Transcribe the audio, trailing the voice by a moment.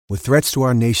With threats to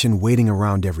our nation waiting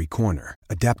around every corner,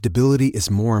 adaptability is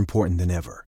more important than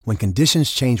ever. When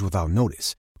conditions change without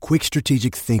notice, quick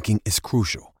strategic thinking is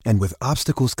crucial. And with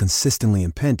obstacles consistently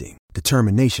impending,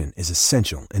 determination is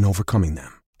essential in overcoming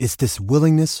them. It's this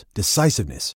willingness,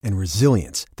 decisiveness, and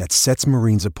resilience that sets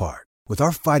Marines apart. With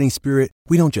our fighting spirit,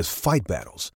 we don't just fight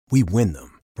battles, we win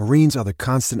them. Marines are the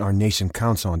constant our nation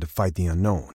counts on to fight the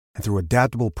unknown. And through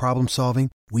adaptable problem solving,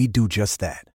 we do just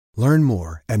that. Learn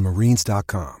more at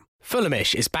marines.com.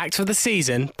 Fulhamish is backed for the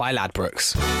season by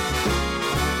Ladbrokes.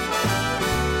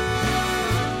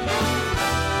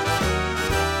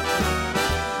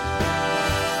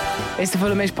 It's the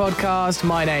Fulhamish podcast.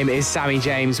 My name is Sammy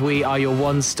James. We are your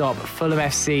one-stop Fulham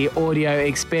FC audio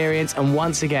experience. And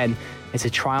once again, it's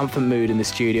a triumphant mood in the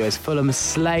studio as Fulham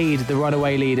slayed the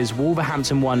runaway leaders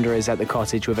Wolverhampton Wanderers at the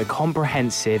Cottage with a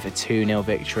comprehensive 2-0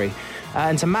 victory.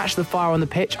 And to match the fire on the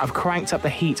pitch, I've cranked up the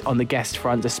heat on the guest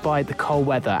front despite the cold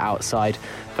weather outside.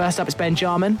 First up is Ben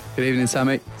Jarman. Good evening,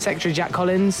 Sammy. Secretary Jack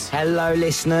Collins. Hello,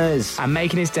 listeners. And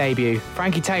making his debut,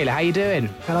 Frankie Taylor. How you doing?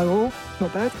 Hello all.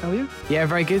 Not bad. How are you? Yeah,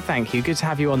 very good, thank you. Good to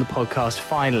have you on the podcast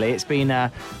finally. It's been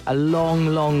a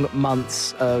long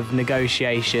months of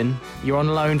negotiation. You're on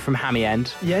loan from Hammy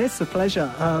End. Yeah, it's a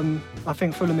pleasure. I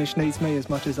think Fulhamish needs me as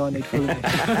much as I need Fulhamish.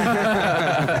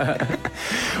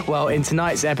 Well, in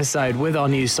tonight's episode with our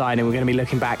new signing, we're going to be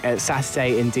looking back at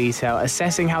Saturday in detail,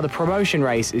 assessing how the promotion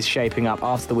race is shaping up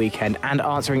after the weekend and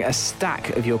answering a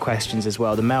stack of your questions as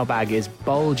well. The mailbag is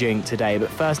bulging today, but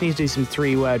first need to do some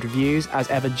 3-word reviews. As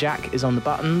ever, Jack is on the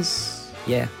buttons.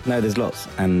 Yeah, no, there's lots,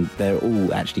 and they're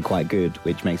all actually quite good,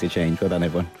 which makes a change. Well done,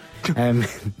 everyone. No,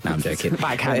 I'm joking.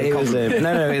 Backhanded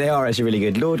no, they are actually really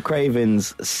good. Lord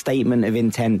Craven's statement of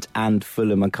intent and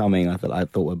Fulham are coming, I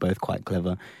thought were both quite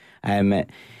clever.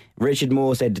 Richard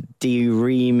Moore said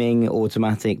de-reaming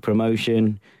automatic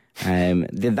promotion.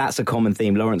 That's a common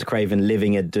theme. Lawrence Craven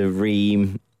living a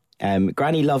de-ream.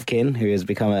 Granny Lovekin, who has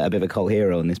become a bit of a cult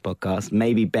hero on this podcast,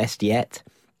 maybe best yet.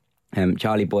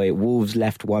 Charlie Boy, Wolves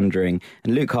left wondering,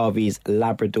 and Luke Harvey's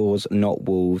Labradors not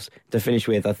Wolves. To finish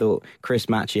with, I thought Chris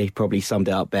Matchie probably summed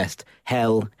it up best.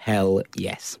 Hell,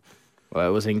 yes. Well,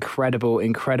 it was an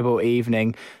incredible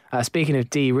evening. Speaking of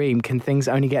D-Ream, can things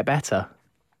only get better?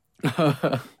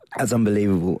 That's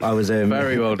unbelievable. I was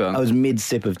very well done. I was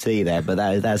mid-sip of tea there, but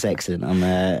that's excellent. I'm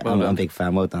a big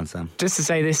fan. Well done, Sam. Just to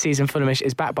say, this season Fulhamish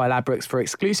is backed by Ladbrokes for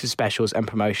exclusive specials and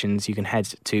promotions. You can head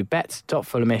to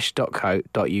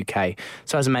bet.fulhamish.co.uk.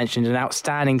 So as I mentioned, an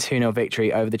outstanding 2-0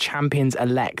 victory over the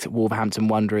champions-elect Wolverhampton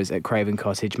Wanderers at Craven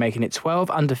Cottage, making it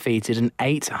 12 undefeated and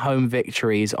 8 home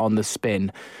victories on the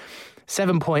spin.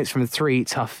 7 points from 3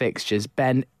 tough fixtures.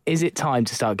 Ben, is it time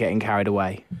to start getting carried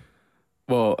away?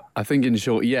 Well, I think in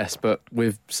short, yes, but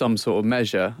with some sort of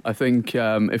measure. I think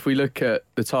if we look at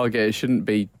the target, it shouldn't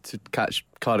be to catch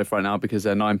Cardiff right now because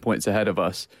they're 9 points ahead of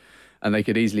us and they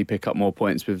could easily pick up more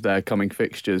points with their coming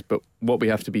fixtures. But what we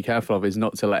have to be careful of is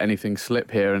not to let anything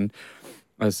slip here. And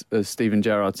as Stephen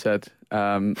Gerrard said,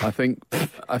 I think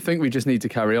we just need to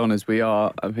carry on as we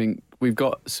are. I think we've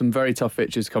got some very tough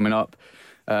fixtures coming up.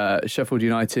 Sheffield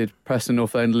United, Preston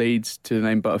North End, Leeds, to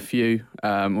name but a few.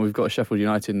 We've got Sheffield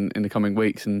United in the coming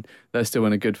weeks, and they're still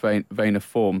in a good vein of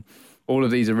form. All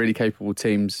of these are really capable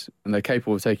teams, and they're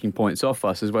capable of taking points off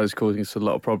us as well as causing us a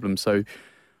lot of problems. So,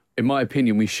 in my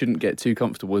opinion, we shouldn't get too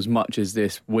comfortable as much as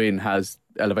this win has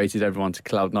elevated everyone to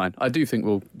cloud 9. I do think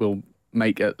we'll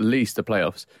make at least the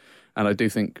playoffs, and I do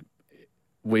think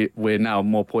we're now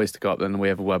more poised to go up than we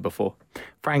ever were before.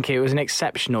 Frankie, it was an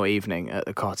exceptional evening at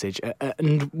the Cottage,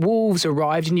 and Wolves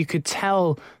arrived and you could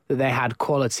tell that they had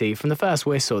quality. From the first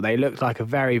whistle, they looked like a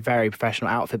very, very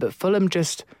professional outfit, but Fulham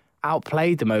just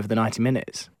outplayed them over the 90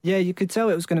 minutes. Yeah, you could tell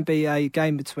it was going to be a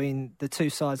game between the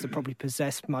two sides that probably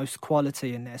possessed most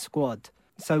quality in their squad.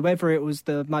 So whether it was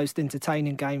the most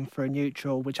entertaining game for a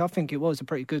neutral, which I think it was a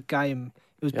pretty good game.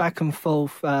 It was back and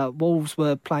forth. Wolves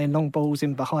were playing long balls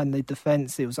in behind the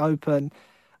defence. It was open.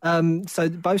 So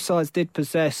both sides did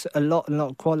possess a lot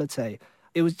of quality.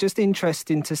 It was just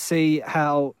interesting to see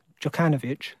how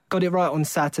Djokanovic got it right on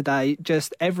Saturday.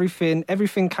 Just everything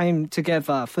came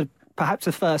together for perhaps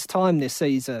the first time this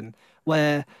season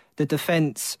where the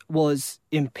defence was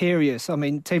imperious. I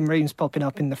mean, Tim Ream's popping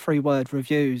up in the 3-word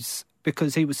reviews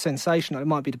because he was sensational. It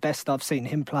might be the best I've seen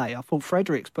him play. I thought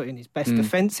Fredericks put in his best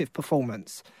defensive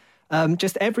performance.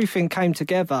 Just everything came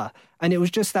together, and it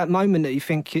was just that moment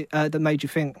that made you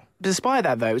think. Despite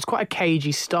that, though, it was quite a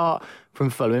cagey start from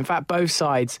Fulham. In fact, both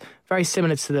sides, very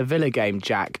similar to the Villa game,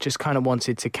 Jack, just kind of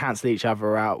wanted to cancel each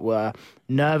other out, were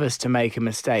nervous to make a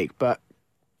mistake. But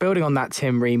building on that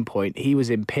Tim Ream point, he was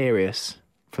imperious.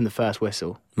 from the first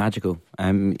whistle. Magical.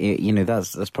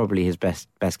 That's probably his best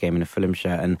game in a Fulham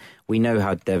shirt, and we know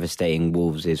how devastating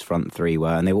Wolves' front three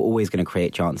were, and they were always going to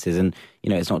create chances. And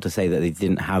it's not to say that they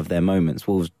didn't have their moments.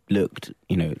 Wolves looked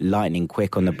lightning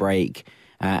quick on the break,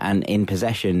 and in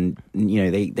possession,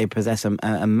 they possess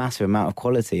a massive amount of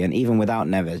quality. And even without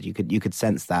Neves, you could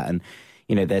sense that. And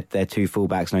their two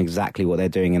fullbacks know exactly what they're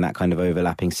doing in that kind of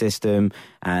overlapping system,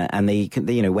 and they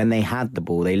when they had the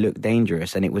ball, they looked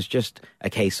dangerous, and it was just a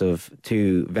case of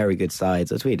two very good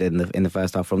sides. I tweeted in the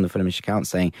first half from the Fulhamish account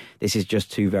saying this is just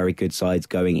two very good sides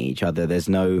going at each other. There's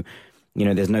no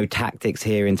tactics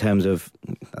here in terms of,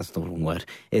 that's the wrong word,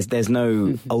 there's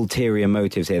no ulterior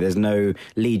motives here. There's no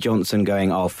Lee Johnson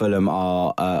going, Fulham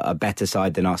are a better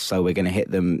side than us, so we're going to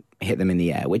hit them in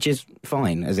the air, which is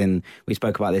fine. As in, we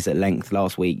spoke about this at length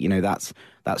last week.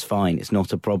 That's fine. It's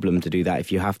not a problem to do that.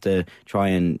 If you have to try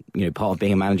and, part of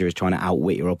being a manager is trying to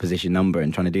outwit your opposition number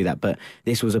and trying to do that. But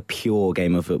this was a pure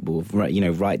game of football,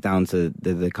 right down to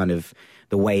the kind of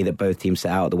the way that both teams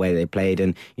set out, the way they played.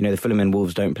 And, the Fulham and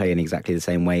Wolves don't play in exactly the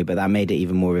same way, but that made it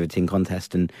even more riveting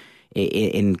contest. And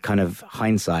in kind of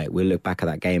hindsight, we'll look back at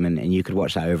that game and you could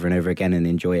watch that over and over again and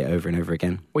enjoy it over and over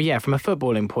again. Well, yeah, from a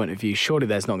footballing point of view, surely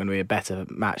there's not going to be a better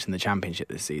match in the Championship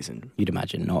this season. You'd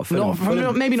imagine not.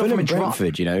 Maybe not from a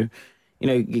Brentford,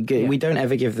 we don't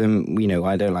ever give them,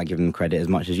 I don't like giving them credit as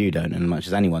much as you don't and as much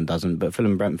as anyone doesn't, but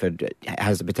Fulham Brentford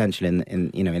has the potential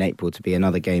in April to be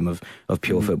another game of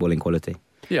pure footballing quality.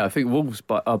 Yeah, I think Wolves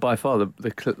are by far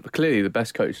clearly the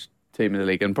best coached team in the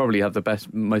league and probably have the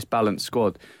most balanced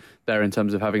squad there in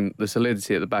terms of having the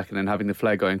solidity at the back and then having the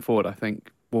flair going forward. I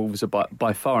think Wolves are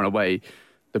by far and away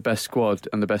the best squad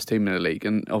and the best team in the league,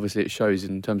 and obviously it shows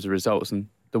in terms of results, and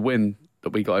the win that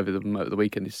we got over them over the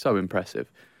weekend is so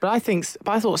impressive. But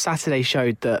I thought Saturday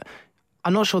showed that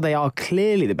I'm not sure they are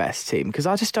clearly the best team, because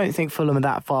I just don't think Fulham are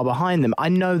that far behind them. I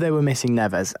know they were missing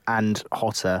Neves, and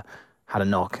Hotter had a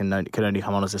knock and could only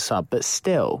come on as a sub, but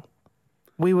still,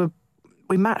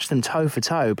 we matched them toe for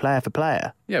toe, player for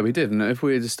player. Yeah, we did, and if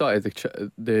we had started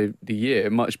the year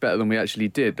much better than we actually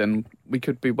did, then we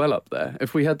could be well up there.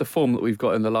 If we had the form that we've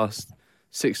got in the last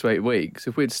 6 to 8 weeks,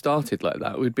 if we'd started like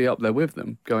that, we'd be up there with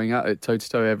them, going at it toe to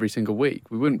toe every single week.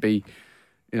 We wouldn't be,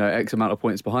 X amount of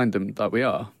points behind them like we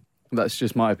are. That's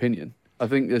just my opinion. I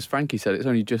think, as Frankie said, it's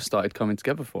only just started coming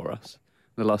together for us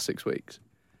in the last 6 weeks.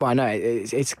 Well, I know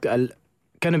it's going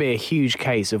to be a huge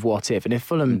case of what if, and if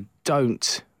Fulham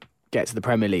don't get to the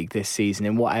Premier League this season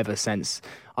in whatever sense,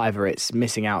 either it's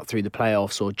missing out through the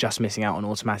playoffs or just missing out on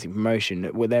automatic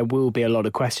promotion, there will be a lot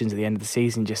of questions at the end of the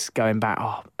season just going back,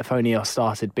 if only I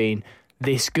started being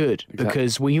this good. Exactly.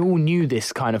 Because we all knew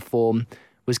this kind of form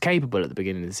was capable at the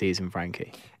beginning of the season,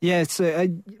 Frankie. Yeah, so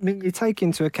you take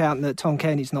into account that Tom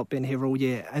Cairney's not been here all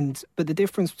year, but the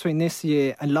difference between this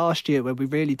year and last year, where we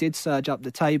really did surge up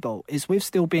the table, is we've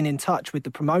still been in touch with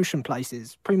the promotion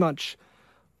places pretty much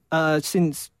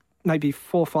since maybe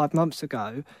 4 or 5 months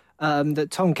ago. That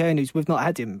Tom Cairney's, we've not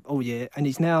had him all year, and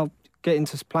he's now getting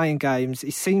to playing games.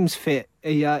 He seems fit.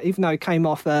 He, even though he came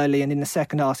off early and in the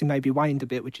second half he maybe waned a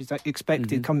bit, which is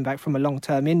expected coming back from a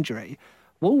long-term injury.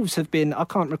 Wolves have been, I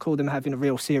can't recall them having a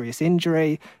real serious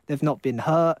injury. They've not been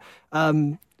hurt.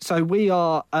 So we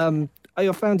are,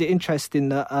 I found it interesting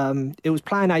that it was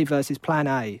plan A versus plan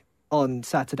A on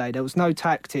Saturday. There was no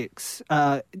tactics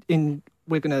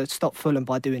we're going to stop Fulham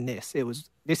by doing this. It was,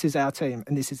 this is our team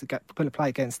and this is going to play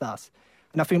against us.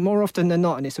 And I think more often than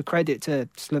not, and it's a credit to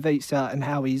Slavica and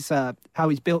how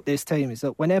he's built this team, is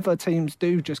that whenever teams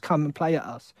do just come and play at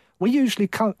us, we usually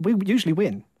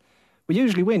win. We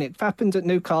usually win. It happened at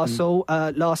Newcastle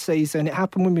last season. It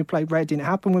happened when we played Reading. It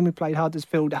happened when we played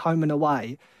Huddersfield at home and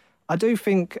away. I do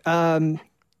think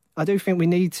we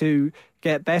need to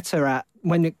get better at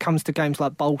when it comes to games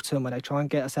like Bolton, where they try and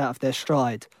get us out of their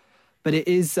stride. But it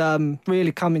is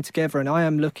really coming together, and I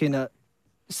am looking at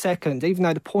second, even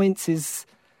though the points is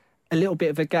a little bit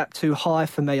of a gap too high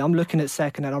for me. I'm looking at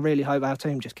second, and I really hope our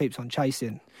team just keeps on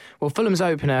chasing. Well, Fulham's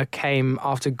opener came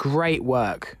after great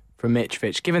work from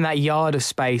Mitrovic, given that yard of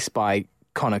space by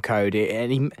Conor Cody,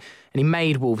 and he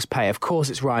made Wolves pay. Of course,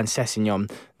 it's Ryan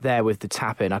Sessegnon there with the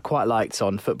tap-in. I quite liked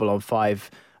on Football on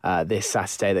 5 this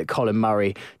Saturday that Colin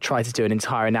Murray tried to do an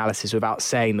entire analysis without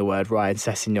saying the word Ryan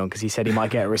Sessegnon, because he said he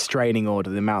might get a restraining order,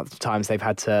 the amount of times they've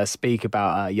had to speak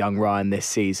about young Ryan this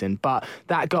season. But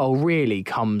that goal really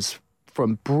comes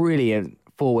from brilliant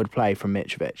forward play from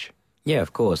Mitrovic. Yeah,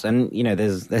 of course, and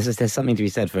there's something to be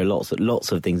said for lots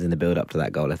of things in the build up to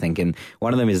that goal, I think, and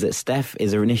one of them is that Steph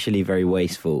is initially very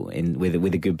wasteful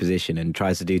with a good position and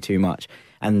tries to do too much,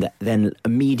 and then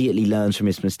immediately learns from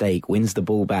his mistake, wins the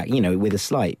ball back, with a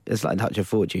slight touch of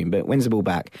fortune, but wins the ball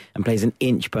back and plays an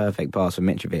inch perfect pass for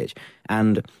Mitrovic.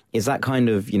 And it's that kind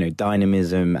of,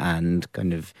 dynamism and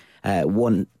kind of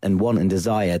want and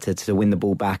desire to win the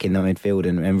ball back in the midfield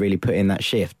and really put in that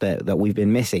shift that we've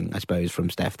been missing, I suppose, from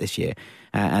Steph this year.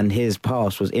 And his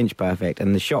pass was inch perfect,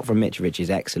 and the shot from Mitrovic is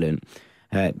excellent.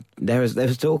 There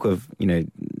was talk of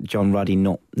John Ruddy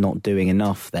not doing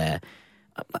enough there.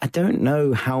 I don't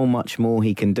know how much more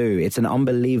he can do. It's an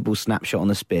unbelievable snapshot on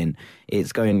the spin.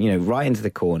 It's going right into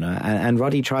the corner, and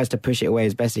Ruddy tries to push it away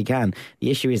as best he can. The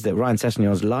issue is that Ryan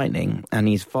Sessegnon's lightning, and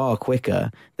he's far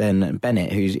quicker than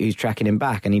Bennett, who's tracking him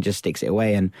back, and he just sticks it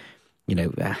away. And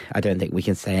I don't think we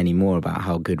can say any more about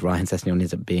how good Ryan Sessegnon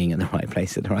is at being in the right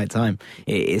place at the right time.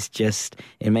 It's just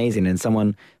amazing. And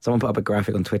someone put up a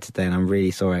graphic on Twitter today, and I'm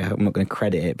really sorry, I'm not going to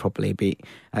credit it properly, but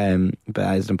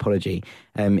as an apology,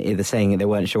 they're saying that they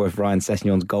weren't sure if Ryan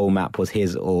Sessegnon's goal map was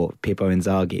his or Pippo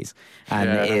Inzaghi's.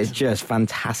 And it's just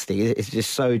fantastic. It's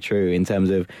just so true in terms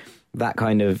of that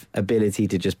kind of ability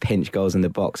to just pinch goals in the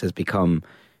box has become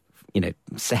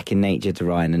second nature to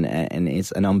Ryan, and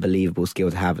it's an unbelievable skill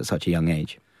to have at such a young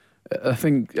age. I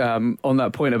think on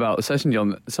that point about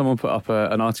Sessegnon, someone put up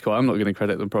an article, I'm not going to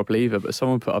credit them properly either, but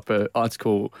someone put up an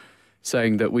article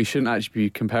saying that we shouldn't actually be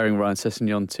comparing Ryan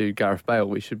Sessegnon to Gareth Bale.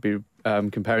 We should be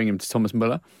comparing him to Thomas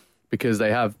Müller, because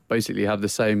they basically have the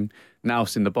same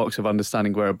nous in the box of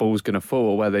understanding where a ball's going to fall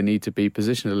or where they need to be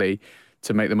positionally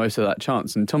to make the most of that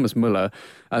chance. And Thomas Müller,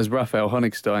 as Raphael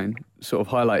Honigstein sort of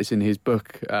highlights in his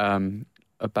book called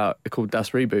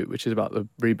Das Reboot, which is about the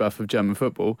rebirth of German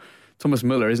football, Thomas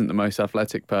Müller isn't the most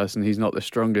athletic person. He's not the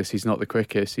strongest. He's not the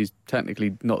quickest. He's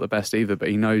technically not the best either, but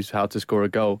he knows how to score a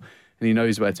goal, and he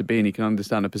knows where to be, and he can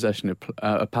understand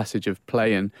a passage of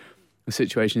play and the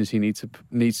situations he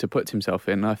needs to put himself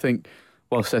in. And I think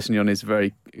while Sessegnon is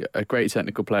a great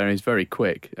technical player and he's very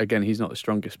quick, again, he's not the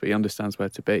strongest, but he understands where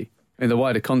to be. In the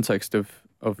wider context of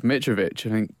Mitrovic, I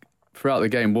think throughout the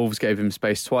game, Wolves gave him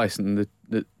space twice, and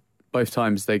both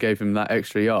times they gave him that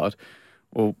extra yard.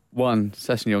 Well, one,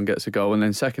 Sessegnon gets a goal, and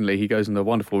then secondly, he goes on a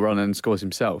wonderful run and scores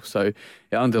himself. So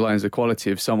it underlines the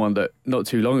quality of someone that not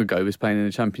too long ago was playing in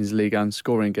the Champions League and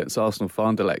scoring against Arsenal for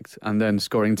Anderlecht, and then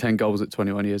scoring 10 goals at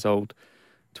 21 years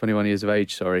of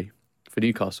age, for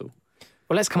Newcastle.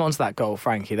 Well, let's come on to that goal,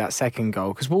 Frankie, that second goal,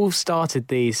 because Wolves started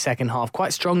the second half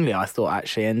quite strongly, I thought,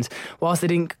 actually. And whilst they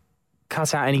didn't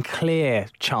cut out any clear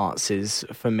chances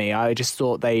for me, I just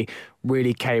thought they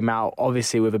really came out,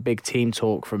 obviously, with a big team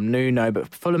talk from Nuno,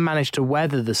 but Fulham managed to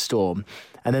weather the storm.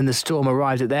 And then the storm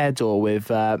arrived at their door with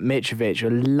Mitrovic, a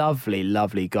lovely,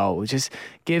 lovely goal. It just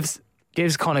gives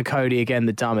Connor Cody again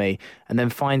the dummy, and then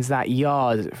finds that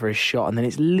yard for a shot, and then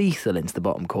it's lethal into the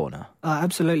bottom corner.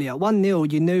 Absolutely. At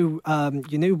 1-0,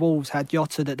 you knew Wolves had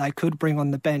Jota that they could bring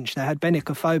on the bench. They had Benik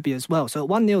Afobe as well. So at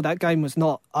 1-0, that game was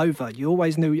not over. You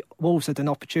always knew Wolves had an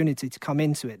opportunity to come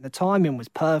into it. The timing was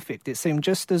perfect. It seemed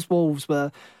just as Wolves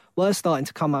were starting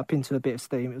to come up into a bit of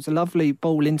steam. It was a lovely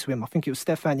ball into him. I think it was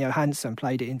Stefan Johansson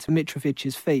played it into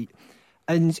Mitrovic's feet.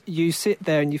 And you sit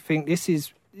there and you think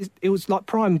it was like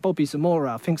prime Bobby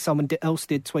Zamora. I think someone else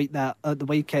did tweet that at the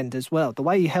weekend as well. The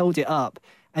way he held it up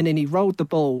and then he rolled the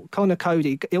ball. Connor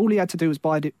Cody, all he had to do was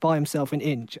buy himself an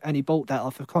inch, and he bought that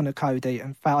off of Connor Cody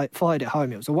and fired it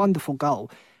home. It was a wonderful goal.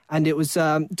 And it was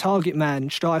target man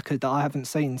striker that I haven't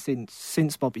seen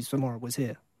since Bobby Zamora was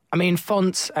here. I mean,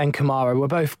 Font and Kamara were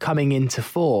both coming into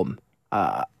form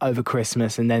over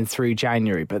Christmas and then through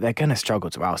January, but they're going to struggle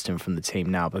to oust him from the team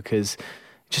now because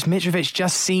Mitrovic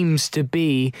just seems to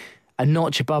be a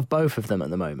notch above both of them at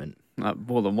the moment.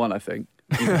 More than one, I think.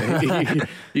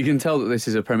 You can tell that this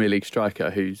is a Premier League striker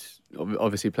who's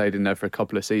obviously played in there for a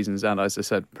couple of seasons, and as I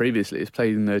said previously, has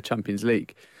played in the Champions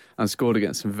League and scored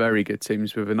against some very good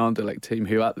teams with an Anderlecht team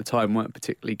who at the time weren't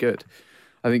particularly good.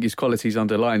 I think his quality's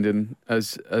underlined, and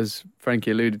as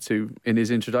Frankie alluded to in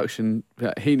his introduction,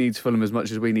 he needs Fulham as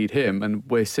much as we need him, and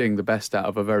we're seeing the best out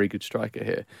of a very good striker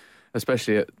here,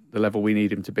 especially at the level we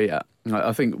need him to be at.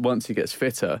 I think once he gets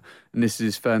fitter, and this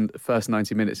is his first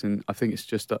 90 minutes, and I think it's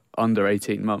just under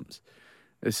 18 months,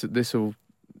 this will,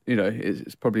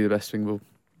 it's probably the best thing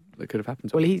that could have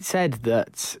happened to him. Well, he said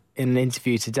that in an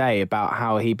interview today about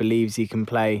how he believes he can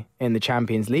play in the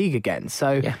Champions League again.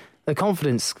 So yeah. The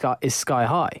confidence is sky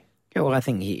high. Yeah, well, I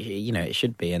think it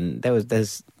should be, and there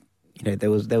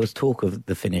was talk of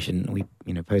the finish, and we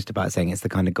posted about saying it's the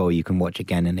kind of goal you can watch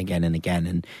again and again and again,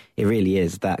 and it really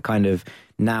is that kind of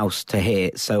nous to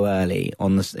hit so early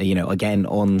on the again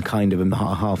on kind of a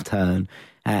half turn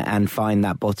and find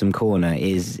that bottom corner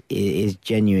is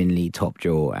genuinely top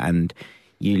drawer, and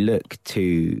you look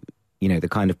to the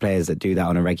kind of players that do that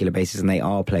on a regular basis, and they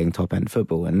are playing top-end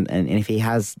football. And if he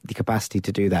has the capacity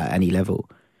to do that at any level,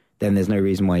 then there's no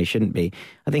reason why he shouldn't be.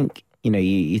 I think,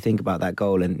 you think about that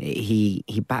goal, and he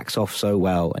backs off so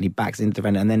well, and he backs into the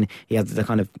defender, and then he has the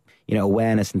kind of,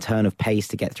 awareness and turn of pace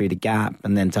to get through the gap,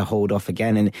 and then to hold off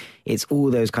again. And it's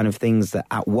all those kind of things that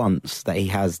at once that he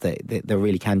has that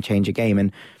really can change a game.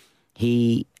 And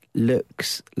he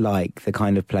looks like the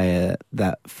kind of player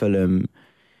that Fulham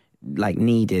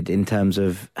needed in terms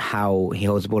of how he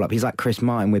holds the ball up. He's like Chris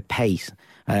Martin with pace,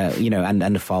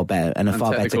 and a far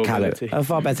better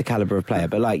caliber of player.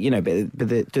 But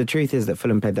the truth is that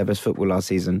Fulham played their best football last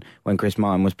season when Chris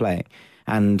Martin was playing,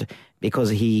 and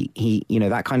because he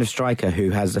that kind of striker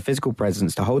who has the physical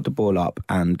presence to hold the ball up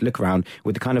and look around,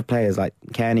 with the kind of players like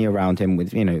Kearney around him,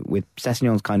 with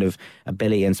Sessegnon's kind of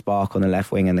ability and spark on the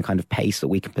left wing, and the kind of pace that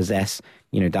we can possess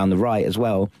down the right as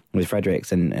well with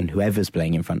Fredericks and whoever's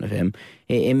playing in front of him,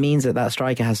 it means that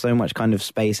striker has so much kind of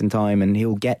space and time, and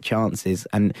he'll get chances,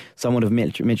 and someone of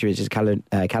Mitrovic's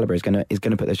caliber is going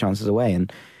to put those chances away.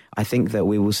 And I think that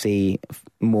we will see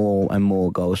more and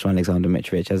more goals from Alexander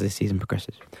Mitrovic as this season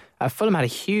progresses. Fulham had a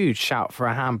huge shout for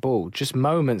a handball just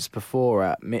moments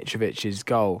before Mitrovic's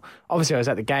goal. Obviously, I was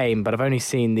at the game, but I've only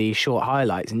seen the short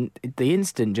highlights, and the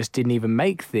instant just didn't even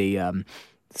make the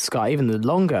Sky, even the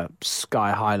longer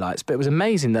Sky highlights. But it was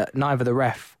amazing that neither the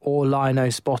ref or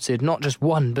Lino spotted not just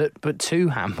one, but two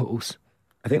handballs.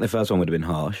 I think the first one would have been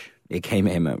harsh. It came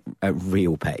at him at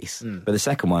real pace. But the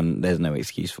second one, there's no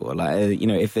excuse for.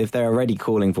 If they're already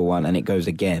calling for one and it goes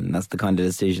again, that's the kind of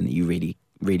decision that you really,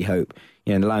 really hope.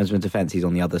 The linesman's defence, he's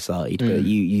on the other side. But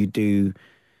you do,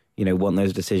 want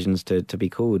those decisions to be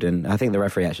called. And I think the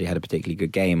referee actually had a particularly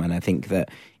good game. And I think that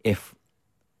if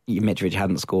Mitrovic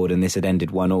hadn't scored and this had ended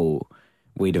 1-1,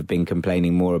 we'd have been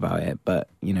complaining more about it. But,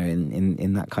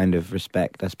 in that kind of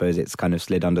respect, I suppose it's kind of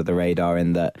slid under the radar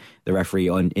in that the referee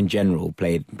in general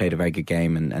played a very good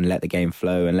game and let the game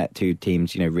flow and let two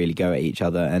teams, really go at each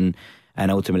other. And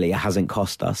ultimately it hasn't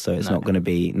cost us, so it's not going to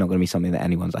be something that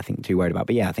anyone's, I think, too worried about.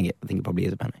 But yeah, I think it probably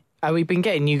is a penalty. We've been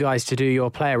getting you guys to do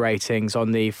your player ratings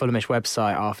on the Fulhamish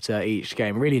website after each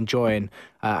game. Really enjoying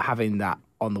having that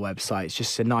on the website. It's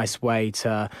just a nice way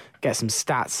to get some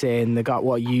stats in,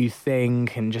 what you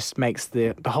think, and just makes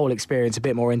the whole experience a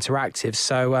bit more interactive.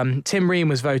 So Tim Ream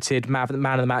was voted man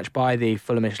of the match by the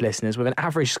Fulhamish listeners with an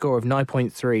average score of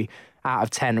 9.3 out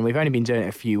of 10. And we've only been doing it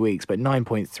a few weeks, but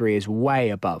 9.3 is way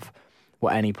above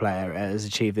what any player has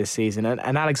achieved this season.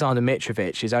 And Alexander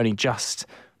Mitrovic is only just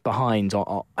behind,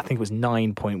 I think it was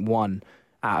 9.1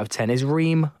 out of 10. Is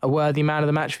Ream a worthy man of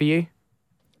the match for you?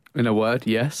 In a word,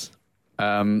 yes.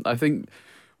 I think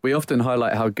we often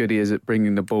highlight how good he is at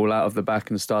bringing the ball out of the back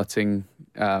and starting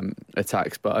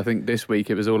attacks, but I think this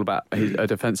week it was all about a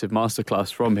defensive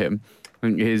masterclass from him. I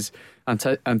think his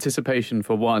anticipation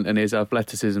for one and his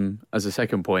athleticism as a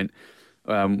second point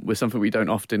was something we don't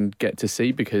often get to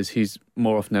see because he's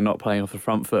more often than not playing off the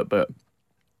front foot. But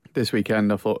this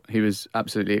weekend I thought he was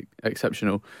absolutely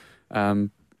exceptional.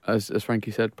 As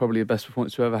Frankie said, probably the best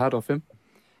performance we ever had off him.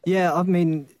 Yeah, I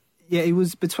mean, it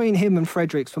was between him and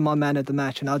Fredericks for my man of the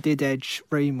match, and I did edge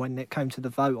Ream when it came to the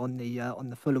vote on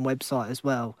the Fulham website as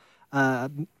well.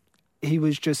 He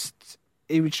was just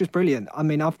brilliant. I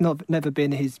mean, I've never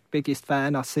been his biggest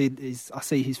fan. I see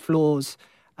his flaws,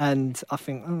 and I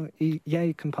think he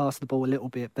can pass the ball a little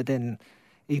bit, but then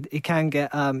he can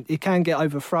get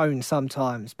overthrown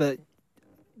sometimes. But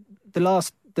the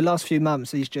last few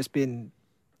months he's just been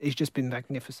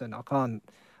magnificent. I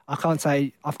can't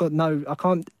say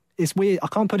it's weird. I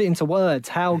can't put it into words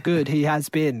how good he has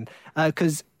been.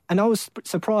 And I was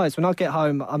surprised when I get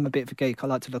home. I'm a bit of a geek. I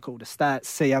like to look at all the stats,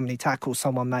 see how many tackles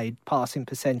someone made, passing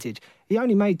percentage. He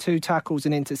only made 2 tackles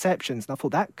and interceptions. And I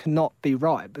thought that cannot be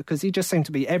right because he just seemed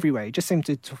to be everywhere. He just seemed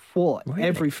to thwart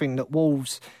everything that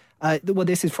Wolves. Well,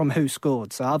 this is from Who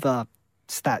Scored, so other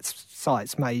stats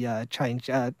sites may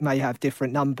have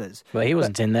different numbers. Well, he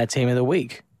wasn't in their team of the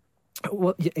week.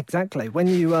 Well, yeah, exactly. When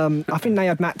you, I think they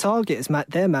had Matt Targett as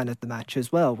their man of the match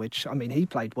as well, which, I mean, he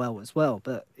played well as well,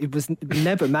 but it was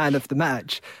never man of the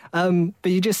match. But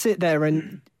you just sit there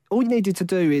and all you needed to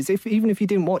do is, even if you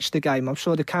didn't watch the game, I'm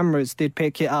sure the cameras did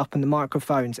pick it up and the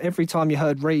microphones. Every time you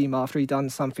heard Ream after he'd done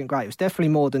something great, it was definitely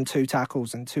more than 2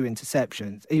 tackles and 2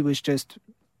 interceptions. He was just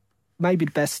maybe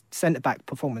the best centre-back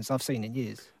performance I've seen in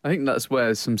years. I think that's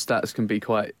where some stats can be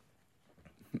quite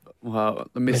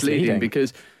misleading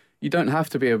because you don't have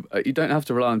to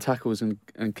rely on tackles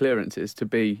and clearances to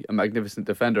be a magnificent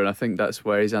defender, and I think that's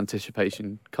where his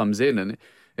anticipation comes in, and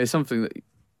it's something that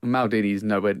Maldini's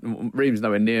nowhere, Ream's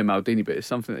nowhere near Maldini, but it's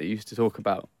something that he used to talk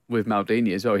about with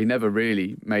Maldini as well. He never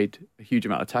really made a huge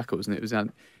amount of tackles, and it was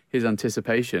his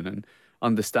anticipation and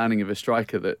understanding of a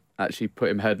striker that actually put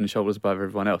him head and shoulders above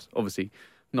everyone else. Obviously,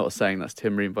 not saying that's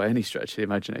Tim Ream by any stretch of the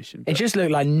imagination. It just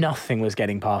looked like nothing was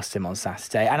getting past him on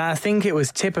Saturday. And I think it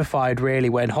was typified, really,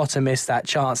 when Jota missed that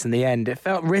chance in the end. It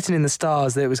felt written in the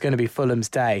stars that it was going to be Fulham's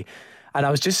day. And I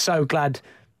was just so glad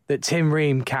that Tim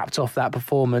Ream capped off that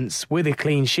performance with a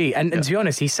clean sheet. And to be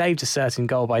honest, he saved a certain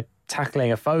goal by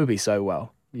tackling Afobe so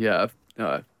well. Yeah,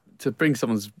 to bring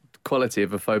someone's quality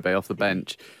of Afobe off the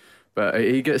bench. But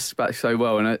he gets back so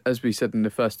well. And as we said in the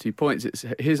first 2 points, it's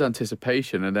his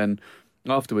anticipation and then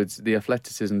afterwards the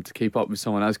athleticism to keep up with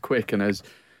someone as quick and as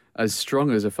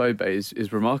strong as Afobe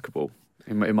is remarkable,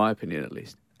 in my opinion at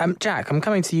least. Jack, I'm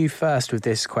coming to you first with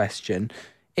this question.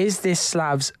 Is this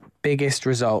Slav's biggest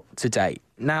result to date?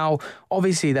 Now,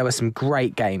 obviously there were some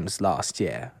great games last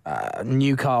year.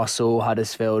 Newcastle,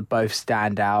 Huddersfield both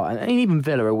stand out, and even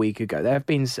Villa a week ago.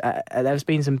 There's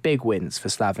been some big wins for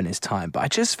Slav in his time, but I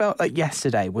just felt like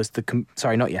Saturday was the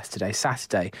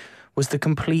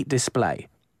complete display.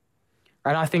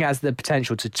 And I think it has the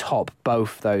potential to top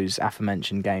both those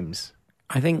aforementioned games.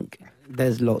 I think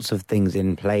there's lots of things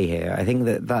in play here. I think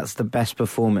that's the best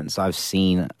performance I've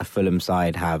seen a Fulham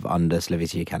side have under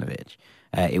Slavisa Jokanovic.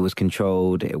 It was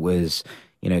controlled. It was,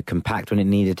 compact when it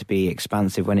needed to be,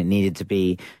 expansive when it needed to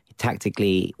be.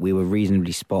 Tactically, we were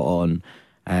reasonably spot on.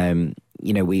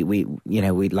 We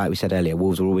like we said earlier,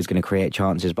 Wolves were always going to create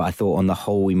chances, but I thought on the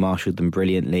whole we marshalled them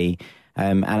brilliantly.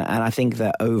 And I think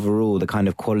that overall, the kind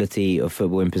of quality of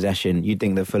football in possession, you'd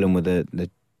think that Fulham were the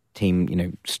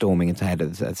team, storming into head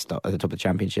at the top of the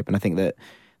Championship. And I think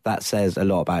that says a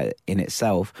lot about it in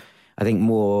itself. I think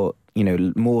more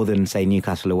than, say,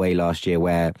 Newcastle away last year,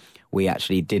 where we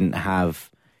actually didn't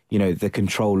have, the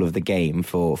control of the game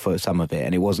for some of it.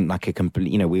 And it wasn't like a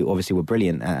complete, we obviously were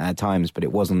brilliant at times, but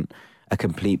it wasn't a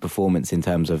complete performance in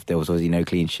terms of there was obviously no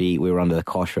clean sheet. We were under the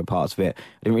cosh for parts of it.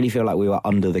 I didn't really feel like we were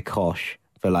under the cosh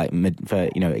for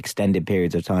extended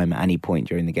periods of time at any point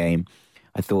during the game.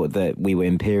 I thought that we were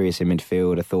imperious in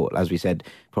midfield. I thought, as we said,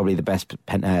 probably the best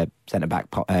centre-back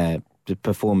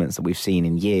performance that we've seen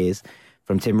in years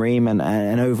from Tim Ream, and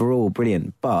overall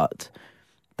brilliant. But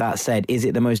that said, is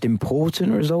it the most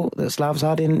important result that Slav's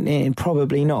had? In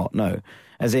probably not, no.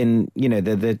 As in,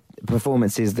 the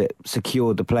performances that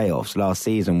secured the playoffs last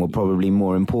season were probably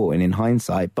more important in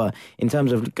hindsight. But in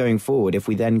terms of going forward, if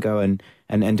we then go and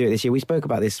do it this year, we spoke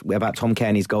about this, about Tom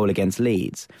Kearney's goal against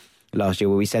Leeds last year,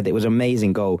 where we said it was an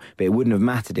amazing goal, but it wouldn't have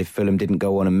mattered if Fulham didn't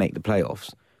go on and make the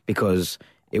playoffs, because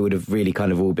it would have really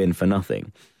kind of all been for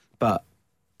nothing. But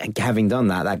having done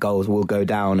that goal will go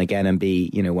down again and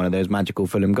be, one of those magical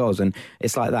Fulham goals. And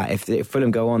it's like that. If Fulham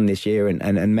go on this year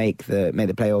and make the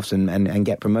playoffs and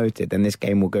get promoted, then this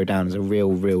game will go down as a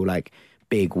real like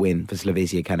big win for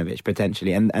Slavisa Jokanovic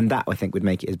potentially. And that, I think, would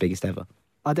make it his biggest ever.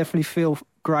 I definitely feel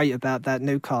great about that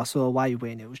Newcastle away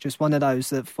win. It was just one of those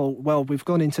that thought, well, we've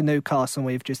gone into Newcastle and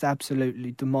we've just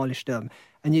absolutely demolished them.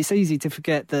 And it's easy to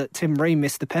forget that Tim Ream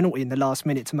missed the penalty in the last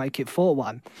minute to make it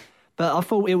 4-1. But I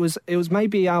thought it was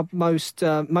maybe our most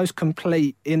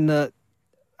complete in that,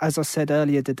 as I said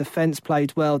earlier, the defence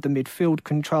played well, the midfield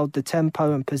controlled the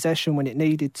tempo and possession when it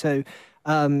needed to.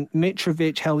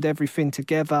 Mitrovic held everything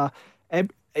together.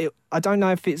 I don't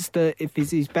know if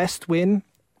it's his best win,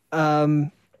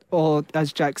 or,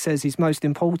 as Jack says, his most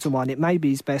important one. It may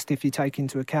be his best if you take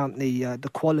into account the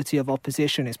quality of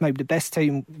opposition. It's maybe the best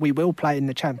team we will play in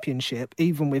the Championship,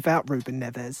 even without Ruben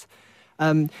Neves.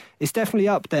 It's definitely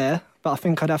up there, but I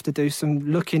think I'd have to do some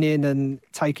looking in and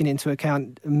taking into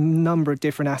account a number of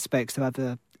different aspects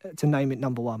to name it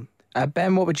number one.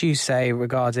 Ben, what would you say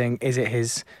regarding, is it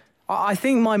his... I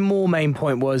think my main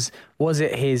point was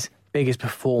it his biggest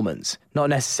performance, not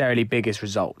necessarily biggest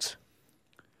result?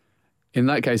 In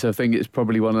that case, I think it's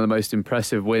probably one of the most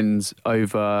impressive wins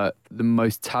over the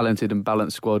most talented and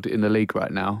balanced squad in the league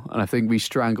right now. And I think we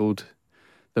strangled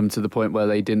them to the point where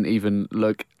they didn't even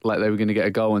look like they were going to get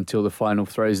a goal until the final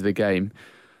throws of the game.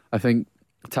 I think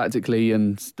tactically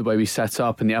and the way we set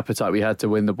up and the appetite we had to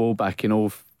win the ball back in all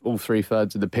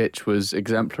 3/3 of the pitch was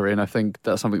exemplary. And I think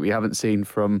that's something we haven't seen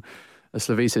from a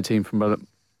Slavisa team from,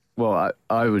 well,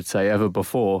 I would say ever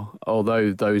before.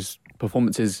 Although those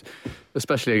performances,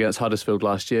 especially against Huddersfield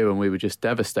last year when we were just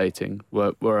devastating,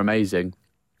 were amazing.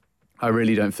 I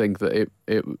really don't think that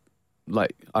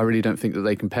I really don't think that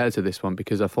they compare to this one,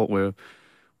 because I thought we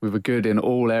were good in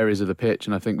all areas of the pitch,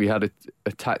 and I think we had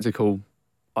a tactical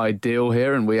ideal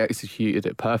here, and we executed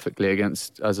it perfectly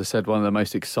against, as I said, one of the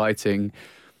most exciting,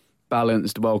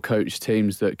 balanced, well-coached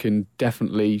teams that can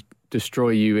definitely destroy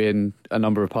you in a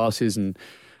number of passes and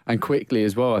quickly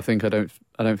as well. I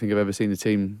don't think I've ever seen a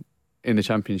team in the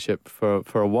Championship for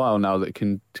a while now that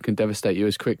can devastate you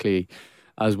as quickly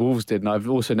as Wolves did. And I've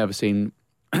also never seen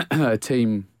a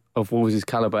team of Wolves'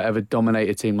 calibre ever dominate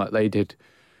a team like they did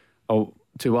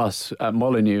to us at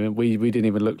Molineux. And we didn't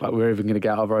even look like we were even going to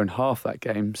get out of our own half that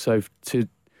game. So to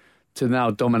now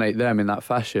dominate them in that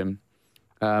fashion,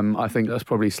 I think that's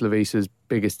probably Slavisa's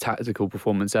biggest tactical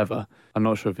performance ever. I'm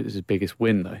not sure if it's his biggest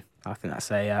win, though. I think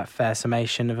that's a fair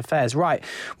summation of affairs. Right,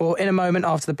 well, in a moment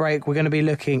after the break, we're going to be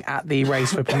looking at the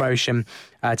race for promotion,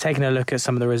 taking a look at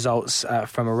some of the results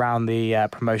from around the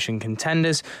promotion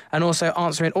contenders, and also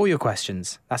answering all your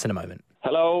questions. That's in a moment.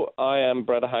 Hello, I am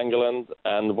Breda Hangeland,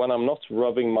 and when I'm not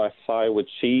rubbing my thigh with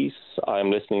cheese,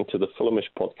 I'm listening to the Fulhamish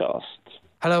podcast.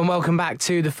 Hello and welcome back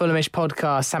to the Fulhamish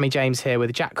podcast. Sammy James here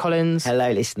with Jack Collins.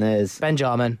 Hello, listeners. Ben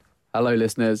Jarman. Hello,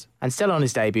 listeners. And still on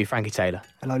his debut, Frankie Taylor.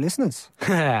 Hello, listeners. Look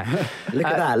at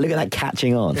that. Look at that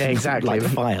catching on. Yeah, exactly. Like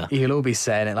fire. You'll all be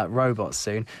saying it like robots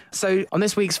soon. So on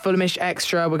this week's Fulhamish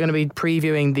Extra, we're going to be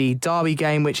previewing the Derby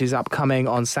game, which is upcoming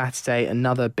on Saturday,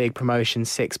 another big promotion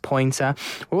 6-pointer.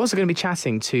 We're also going to be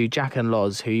chatting to Jack and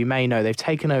Loz, who you may know, they've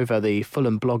taken over the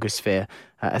Fulham blogosphere,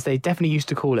 as they definitely used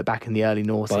to call it back in the early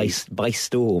noughties. By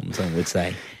storm, some would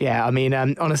say. Yeah, I mean,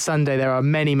 on a Sunday, there are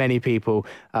many, many people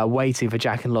waiting for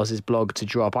Jack and Loz's blog to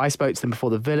drop. I spoke to them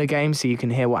before the Villa game, so you can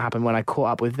hear what happened when I caught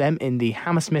up with them in the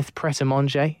Hammersmith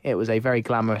Pret-a-Manger. It was a very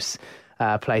glamorous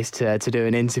place to do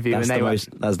an interview. That's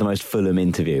the most Fulham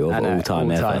interview of all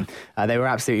time ever. They were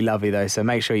absolutely lovely, though, so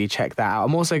make sure you check that out.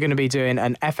 I'm also going to be doing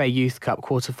an FA Youth Cup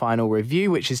quarter-final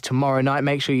review, which is tomorrow night.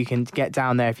 Make sure you can get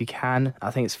down there if you can.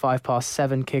 I think it's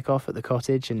 7:05 kick-off at the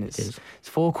Cottage, and it's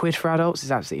 £4 for adults.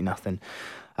 It's absolutely nothing.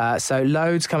 So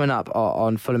loads coming up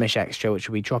on Fulhamish Extra, which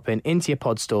will be dropping into your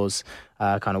pod stores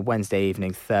kind of Wednesday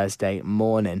evening, Thursday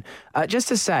morning. Just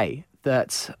to say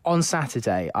that on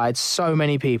Saturday, I had so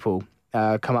many people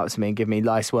come up to me and give me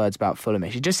nice words about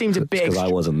Fulhamish. It just seems a bit... Because I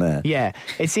wasn't there. Yeah,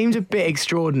 it seems a bit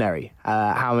extraordinary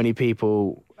how many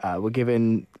people were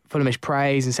giving Fulhamish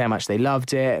praise and saying how much they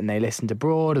loved it, and they listened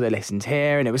abroad or they listened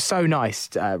here, and it was so nice,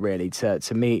 really,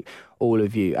 to meet all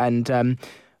of you. And...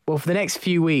 well, for the next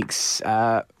few weeks,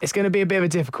 it's going to be a bit of a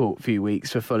difficult few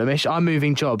weeks for Fulhamish. I'm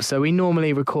moving jobs, so we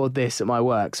normally record this at my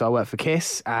work. So I work for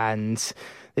KISS, and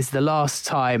this is the last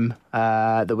time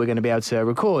that we're going to be able to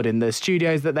record in the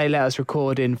studios that they let us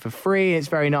record in for free. It's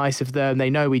very nice of them. They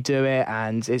know we do it,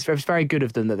 and it's very good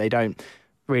of them that they don't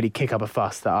really kick up a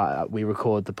fuss that we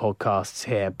record the podcasts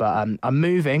here. But I'm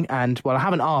moving, and, well, I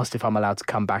haven't asked if I'm allowed to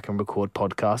come back and record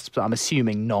podcasts, but I'm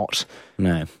assuming not.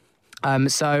 No.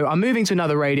 So I'm moving to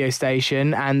another radio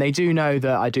station, and they do know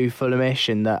that I do Fulhamish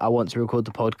and that I want to record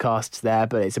the podcasts there,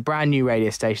 but it's a brand new radio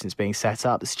station that's being set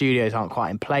up. The studios aren't quite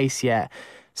in place yet.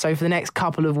 So for the next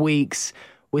couple of weeks,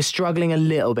 we're struggling a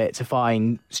little bit to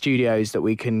find studios that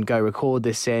we can go record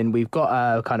this in. We've got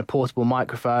a kind of portable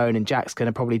microphone, and Jack's going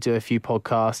to probably do a few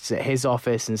podcasts at his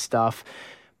office and stuff.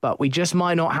 But we just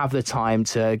might not have the time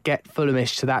to get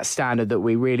Fulhamish to that standard that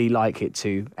we really like it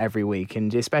to every week.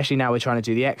 And especially now we're trying to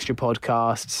do the extra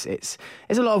podcasts. It's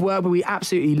a lot of work, but we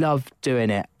absolutely love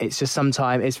doing it. It's just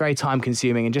it's very time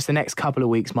consuming, and just the next couple of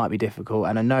weeks might be difficult.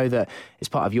 And I know that it's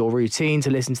part of your routine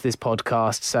to listen to this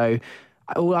podcast. So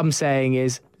all I'm saying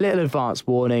is little advance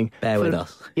warning. Bear with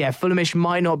us. Yeah, Fulhamish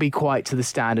might not be quite to the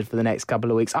standard for the next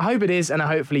couple of weeks. I hope it is, and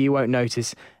hopefully you won't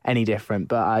notice any different.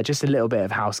 But just a little bit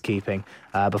of housekeeping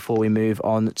before we move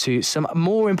on to some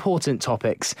more important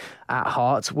topics at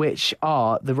heart, which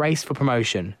are the race for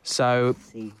promotion. So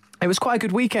it was quite a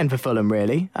good weekend for Fulham,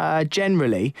 really.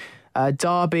 Generally,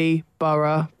 Derby,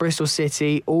 Borough, Bristol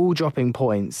City, all dropping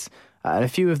points. And a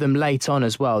few of them late on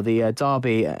as well. The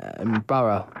Derby and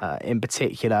Borough in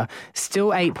particular.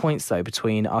 Still 8 points, though,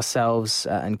 between ourselves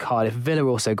and Cardiff. Villa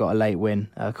also got a late win.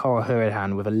 Coral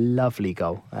Hurahan with a lovely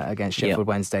goal against Sheffield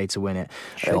Wednesday to win it.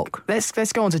 Shock.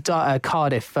 Let's go on to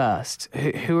Cardiff first,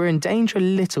 who are in danger a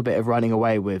little bit of running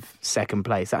away with second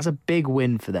place. That's a big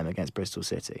win for them against Bristol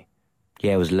City.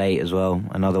 Yeah, it was late as well.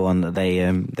 Another one that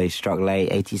they struck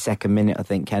late, 82nd minute, I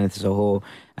think, Kenneth Zohore,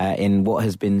 in what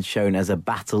has been shown as a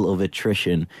battle of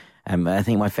attrition. I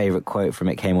think my favourite quote from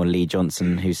it came on Lee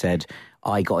Johnson, who said,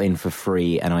 "I got in for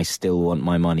free and I still want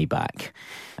my money back,"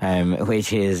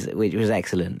 which was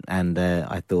excellent. And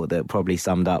I thought that probably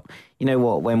summed up, you know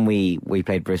what, when we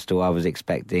played Bristol, I was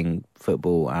expecting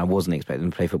football. I wasn't expecting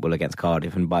to play football against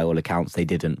Cardiff, and by all accounts, they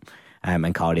didn't.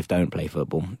 And Cardiff don't play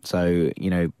football. So,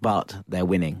 but they're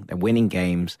winning. They're winning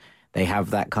games. They have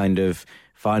that kind of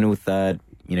final third,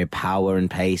 power and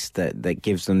pace that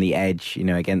gives them the edge,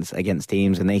 against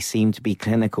teams. And they seem to be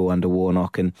clinical under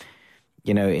Warnock. And,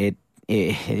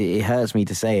 it hurts me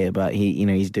to say it, but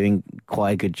he's doing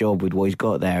quite a good job with what he's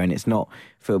got there, and it's not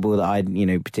football that I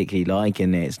particularly like,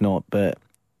 and it's not, but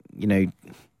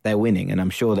they're winning, and I'm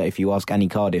sure that if you ask any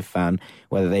Cardiff fan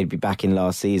whether they'd be back in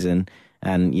last season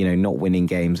and not winning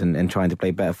games and trying to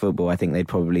play better football, I think they'd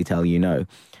probably tell you no.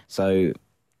 So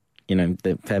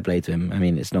the fair play to him. I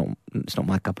mean, it's not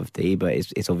my cup of tea, but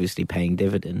it's obviously paying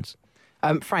dividends.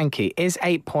 Frankie, is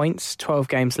 8 points, 12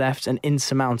 games left, an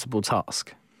insurmountable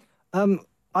task?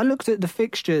 I looked at the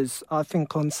fixtures, I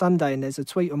think, on Sunday, and there's a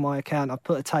tweet on my account. I've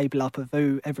put a table up of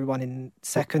who everyone in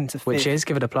second to fifth. Which is?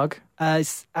 Give it a plug.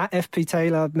 It's at FP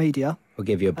Taylor Media. We'll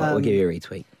give you a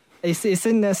retweet. It's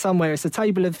in there somewhere. It's a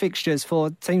table of fixtures for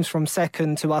teams from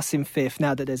second to us in fifth,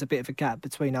 now that there's a bit of a gap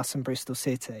between us and Bristol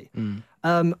City.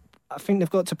 I think they've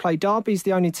got to play. Derby's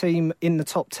the only team in the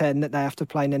top 10 that they have to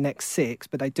play in the next 6,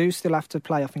 but they do still have to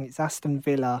play, I think it's Aston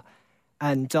Villa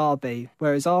and Derby,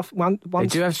 whereas they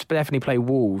do have to definitely play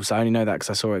Wolves. I only know that because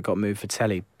I saw it got moved for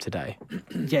telly today.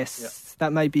 Yes,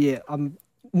 That may be it. I'm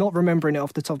not remembering it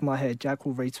off the top of my head. Jack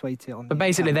will retweet it on. But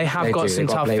basically, they have got some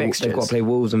tough fixtures. They've got to play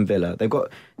Wolves and Villa. They've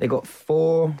got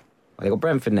four. They got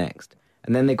Brentford next,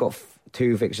 and then they got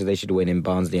 2 fixtures they should win in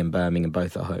Barnsley and Birmingham,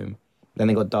 both at home. Then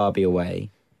they got Derby away.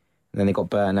 And then they got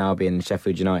Burton Albion and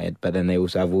Sheffield United, but then they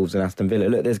also have Wolves and Aston Villa.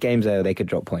 Look, there's games there they could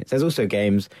drop points. There's also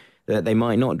games that they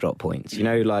might not drop points.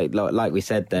 Like we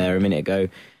said there a minute ago,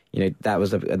 that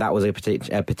was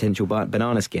a potential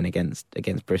banana skin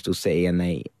against Bristol City, and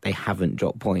they haven't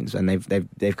dropped points, and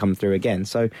they've come through again.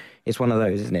 So it's one of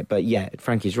those, isn't it? But yeah,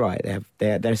 Frankie's right.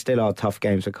 There still are tough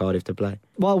games for Cardiff to play.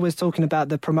 While we're talking about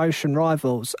the promotion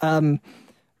rivals,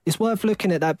 it's worth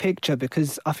looking at that picture,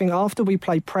 because I think after we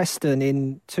play Preston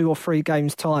in 2 or 3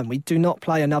 games' time, we do not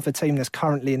play another team that's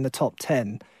currently in the top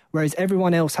 10, whereas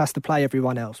everyone else has to play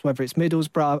everyone else, whether it's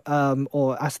Middlesbrough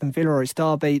or Aston Villa or it's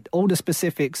Derby. All the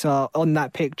specifics are on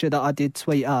that picture that I did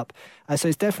tweet up. So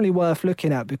it's definitely worth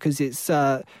looking at, because it's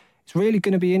really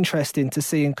going to be interesting to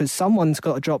see, because someone's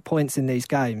got to drop points in these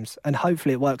games, and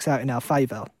hopefully it works out in our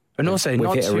favour. And also,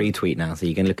 we've hit a retweet now, so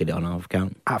you can look at it on our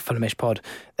account. At Fulhamish Pod.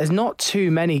 There's not too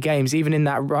many games, even in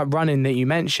that run-in that you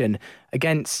mentioned,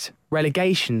 against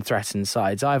relegation-threatened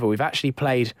sides either. We've actually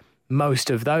played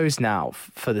most of those now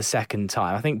for the second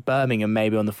time. I think Birmingham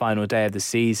maybe on the final day of the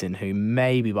season, who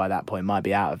maybe by that point might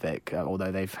be out of it,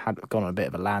 although they've gone on a bit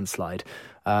of a landslide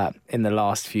in the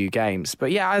last few games.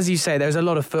 But yeah, as you say, there's a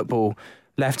lot of football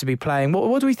left to be playing.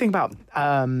 What do we think about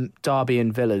Derby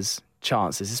and Villa's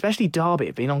chances, especially Derby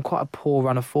have been on quite a poor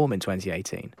run of form in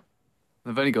 2018.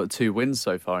 They've only got 2 wins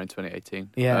so far in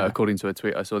 2018, according to a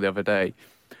tweet I saw the other day.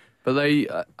 But they,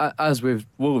 as with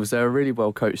Wolves, they're a really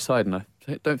well-coached side, and I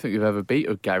don't think they've ever beat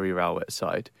a Gary Rowett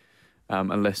side,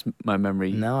 unless my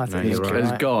memory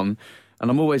has gone.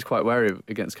 And I'm always quite wary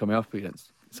against coming up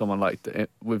against someone like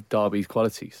with Derby's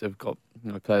qualities. They've got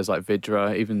players like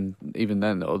Vidra, even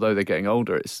then, although they're getting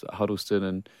older, it's Huddleston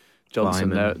and Johnson,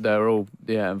 they're all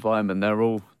Environment.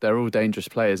 They're all dangerous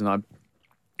players, and I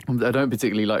don't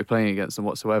particularly like playing against them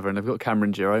whatsoever. And they've got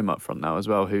Cameron Jerome up front now as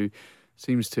well, who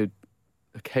seems to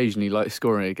occasionally like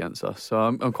scoring against us. So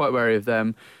I'm quite wary of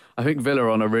them. I think Villa are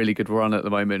on a really good run at the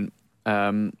moment,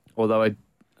 although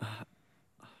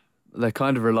they're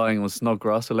kind of relying on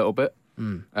Snodgrass a little bit.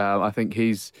 I think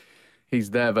he's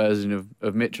their version of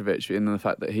Mitrovic in the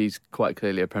fact that he's quite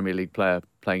clearly a Premier League player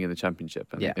playing in the Championship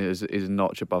and is a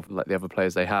notch above like the other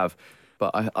players they have.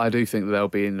 But I do think that they'll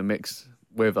be in the mix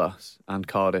with us and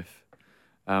Cardiff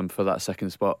for that second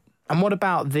spot. And what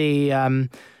about the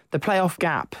playoff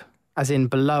gap, as in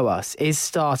below us, is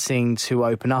starting to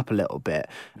open up a little bit?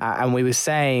 And we were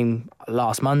saying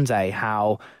last Monday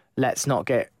how let's not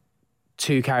get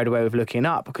too carried away with looking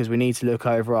up, because we need to look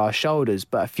over our shoulders.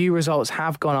 But a few results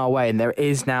have gone our way, and there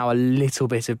is now a little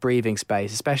bit of breathing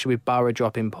space, especially with Borough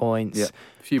dropping points. Yeah,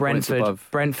 a few points above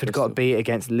Brentford got beat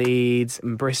against Leeds,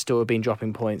 and Bristol have been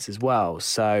dropping points as well.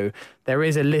 So there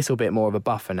is a little bit more of a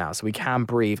buffer now, so we can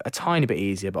breathe a tiny bit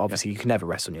easier, but obviously you can never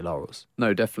rest on your laurels.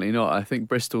 No, definitely not. I think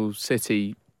Bristol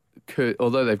City could,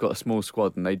 although they've got a small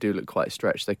squad and they do look quite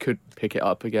stretched, they could pick it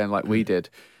up again like we did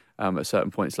at certain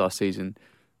points last season.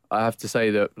 I have to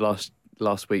say that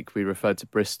last week we referred to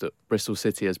Bristol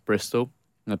City as Bristol,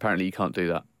 and apparently you can't do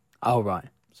that. Oh, right.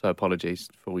 So apologies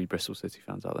for all you Bristol City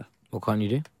fans out there. What can't you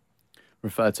do?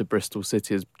 Refer to Bristol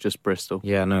City as just Bristol.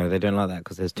 Yeah, no, they don't like that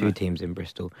because there's 2 teams in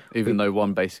Bristol. Even though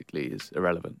one basically is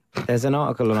irrelevant. There's an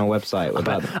article on our website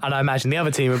about... And I imagine the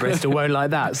other team in Bristol won't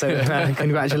like that, so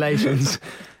congratulations.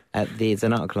 There's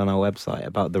an article on our website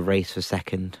about the race for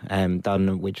second,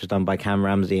 which was done by Cam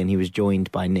Ramsey, and he was joined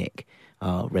by Nick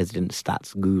our resident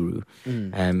stats guru,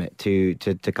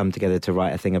 to come together to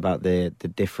write a thing about the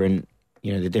different,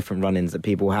 the different run-ins that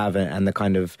people have and the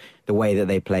kind of the way that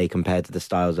they play compared to the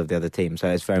styles of the other team. So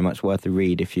it's very much worth a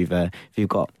read if you've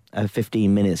got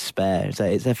 15 minutes spare. So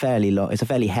it's a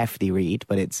fairly hefty read,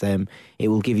 but it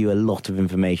will give you a lot of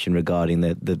information regarding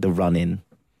the run-in.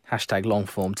 Hashtag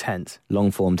long-form tent.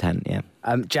 Long-form tent, yeah.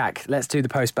 Jack, let's do the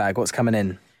postbag. What's coming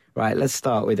in? Right, let's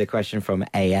start with a question from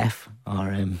AF,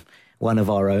 our one of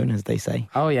our own, as they say.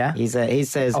 Oh, yeah. He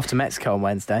says... Off to Mexico on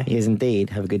Wednesday. He is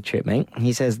indeed. Have a good trip, mate.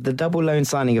 He says, the double loan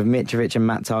signing of Mitrovic and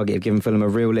Matt Targett have given Fulham a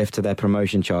real lift to their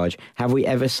promotion charge. Have we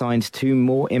ever signed two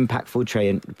more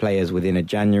impactful players within a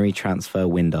January transfer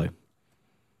window?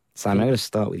 Simon, I'm going to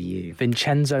start with you.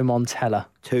 Vincenzo Montella.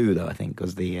 Two, though, I think,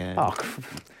 was the...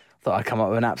 Thought I'd come up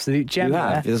with an absolute gem. You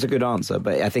have. That's a good answer.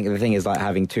 But I think the thing is, like,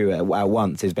 having two at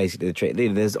once is basically the trick.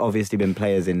 There's obviously been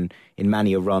players in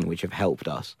many a run which have helped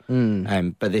us.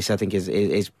 But this, I think,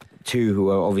 is two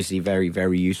who are obviously very,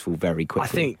 very useful very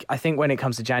quickly. I think when it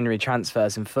comes to January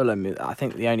transfers in Fulham, I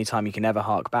think the only time you can ever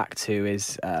hark back to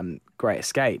is Great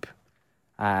Escape.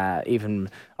 Even,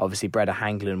 obviously, Brede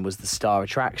Hangeland was the star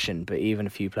attraction, but even a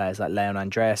few players like Leon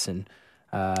Andreasen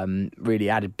really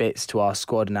added bits to our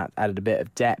squad and added a bit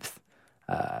of depth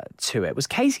to it. Was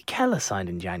Casey Keller signed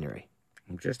in January?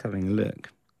 I'm just having a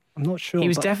look. I'm not sure. He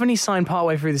was definitely signed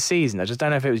partway through the season. I just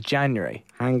don't know if it was January.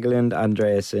 Hangeland,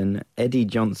 Andreasen, Eddie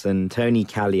Johnson, Tony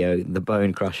Callio, the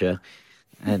Bone Crusher,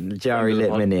 and Jari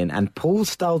Litmanen, and Paul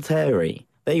Stalteri.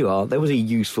 There you are. There was a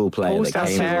useful player. Paul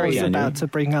Stalteri was about to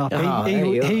bring up. He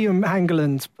and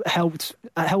Hangeland helped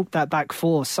that back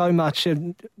four so much.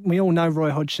 And we all know Roy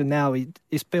Hodgson now.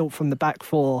 He's built from the back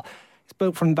four. He's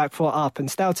built from the back four up. And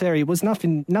Stalteri was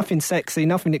nothing sexy,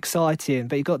 nothing exciting,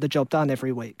 but he got the job done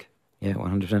every week. Yeah,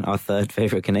 100%. Our third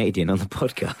favourite Canadian on the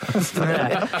podcast.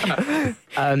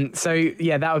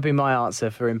 That would be my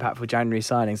answer for impactful January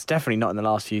signings. Definitely not in the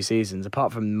last few seasons,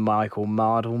 apart from Michael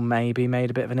Mardle maybe made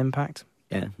a bit of an impact.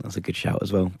 Yeah, that's a good shout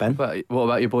as well. Ben? What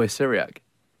about your boy Syriac?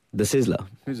 The Sizzler.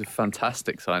 Who's a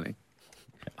fantastic signing.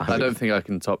 I don't think I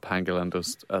can top Hangeland or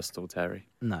Stalteri.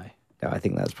 No, I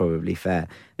think that's probably fair.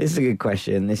 This is a good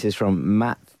question. This is from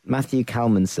Matthew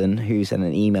Kalmanson, who sent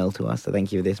an email to us. So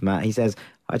thank you for this, Matt. He says,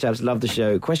 hi chaps, love the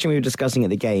show. Question we were discussing at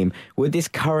the game. Would this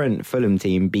current Fulham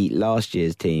team beat last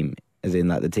year's team, as in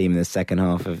like the team in the second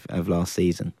half of last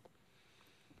season?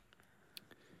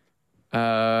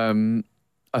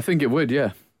 I think it would,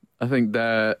 yeah. I think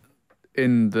they're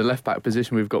in the left-back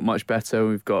position. We've got much better.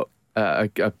 We've got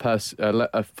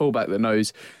a fullback that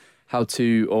knows how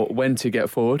to or when to get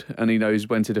forward, and he knows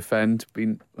when to defend.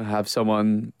 We have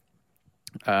someone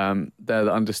there that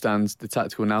understands the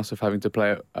tactical nous of having to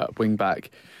play at wing-back,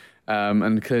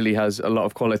 and clearly has a lot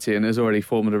of quality and has already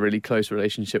formed a really close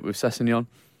relationship with Sessegnon.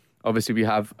 Obviously, we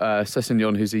have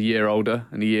Sessegnon, who's a year older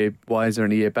and a year wiser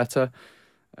and a year better.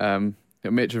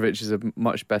 Mitrovic is a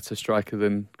much better striker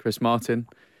than Chris Martin.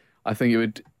 I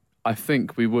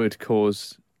think we would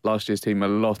cause last year's team a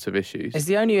lot of issues. It's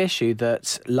the only issue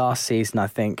that last season, I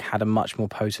think, had a much more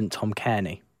potent Tom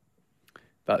Kearney.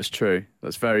 That's true.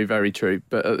 That's very, very true.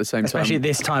 But at the same time... Especially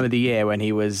this time of the year when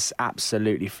he was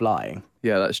absolutely flying.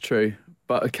 Yeah, that's true.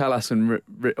 But Callas and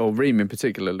Ream in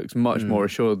particular looks much more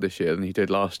assured this year than he did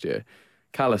last year.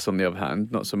 Callas, on the other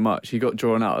hand, not so much. He got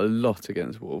drawn out a lot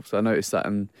against Wolves. I noticed that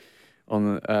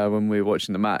when we were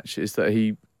watching the match, is that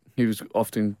he was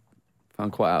often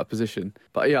found quite out of position.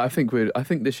 But yeah, I think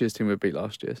this year's team would beat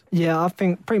last year's. Yeah, I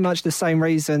think pretty much the same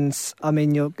reasons. I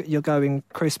mean, you're going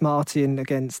Chris Martin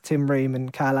against Tim Ream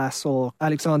and Callas, or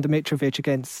Alexander Mitrovic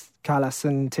against Callas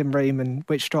and Tim Ream, and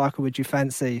which striker would you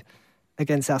fancy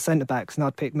against our centre-backs? And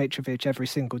I'd pick Mitrovic every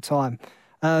single time.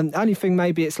 Only thing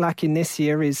maybe it's lacking this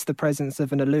year is the presence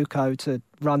of an Aluko to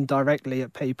run directly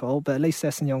at people, but at least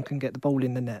Sessegnon can get the ball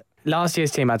in the net. Last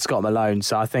year's team had Scott Malone,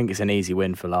 so I think it's an easy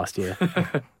win for last year.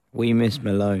 We miss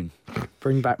Malone.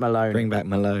 Bring back Malone. Bring back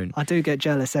Malone. I do get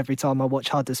jealous every time I watch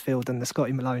Huddersfield and the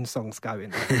Scotty Malone song's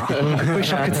going. I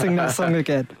wish I could sing that song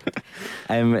again.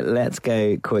 Let's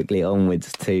go quickly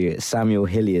onwards to Samuel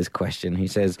Hillier's question, who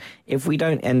says, if we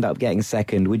don't end up getting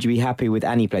second, would you be happy with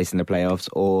any place in the playoffs,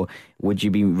 or would you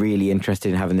be really interested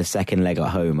in having the second leg at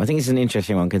home? I think it's an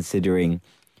interesting one, considering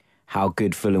how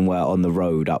good Fulham were on the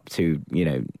road up to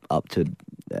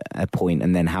a point,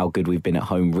 and then how good we've been at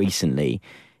home recently.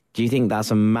 Do you think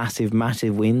that's a massive,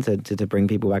 massive win to bring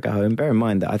people back at home? Bear in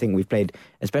mind that I think we've played,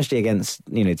 especially against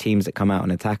teams that come out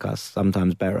and attack us,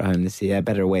 sometimes better at home this year,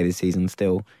 better away this season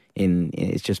still.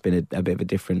 It's just been a bit of a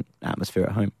different atmosphere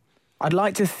at home. I'd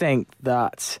like to think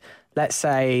that, let's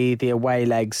say the away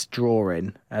legs draw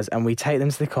in, and we take them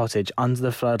to the Cottage under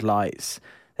the floodlights.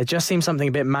 There just seems something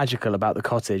a bit magical about the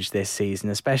Cottage this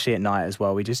season, especially at night as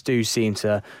well. We just do seem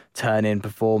to turn in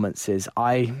performances.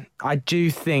 I do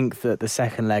think that the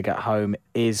second leg at home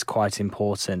is quite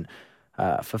important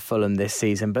for Fulham this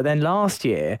season. But then last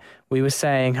year, we were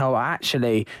saying, oh,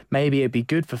 actually, maybe it'd be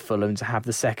good for Fulham to have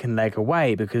the second leg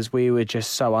away because we were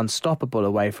just so unstoppable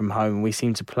away from home. We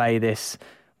seem to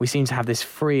have this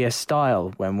freer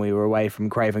style when we were away from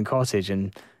Craven Cottage,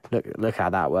 and look how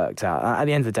that worked out. At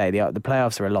the end of the day, the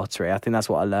playoffs are a lottery. I think that's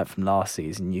what I learnt from last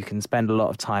season. You can spend a lot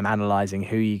of time analysing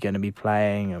who you're going to be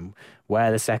playing and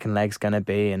where the second leg's going to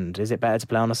be, and is it better to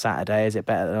play on a Saturday? Is it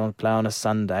better to play on a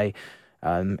Sunday?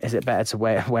 Is it better to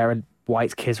wear a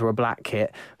white kit or a black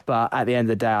kit? But at the end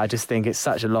of the day, I just think it's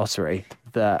such a lottery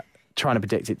that trying to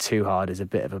predict it too hard is a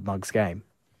bit of a mug's game.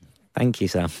 Thank you,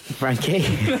 Sam. Frankie?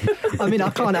 I mean, I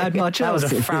can't add much else.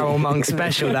 That was a Farrell Monk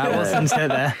special, that wasn't it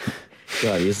there?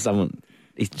 God,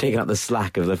 he's taking up the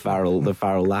slack of the Farrell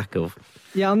lack of.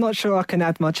 Yeah, I'm not sure I can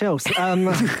add much else. I don't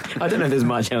know if there's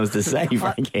much else to say,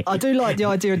 Frankie. I do like the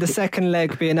idea of the second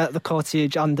leg being at the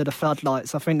Cottage under the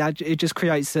floodlights. I think that it just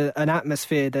creates an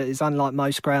atmosphere that is unlike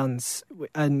most grounds,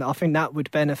 and I think that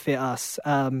would benefit us.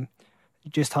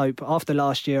 Just hope. After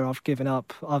last year, I've given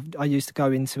up. I used to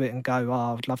go into it and go,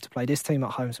 I would love to play this team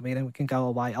at home, so then we can go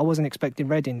away. I wasn't expecting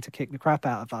Reading to kick the crap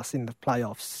out of us in the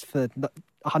playoffs for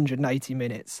 180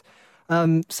 minutes.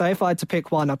 So if I had to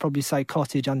pick one, I'd probably say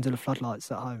Cottage under the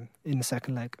floodlights at home in the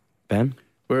second leg. Ben?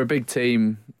 We're a big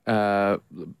team that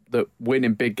win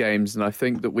in big games, and I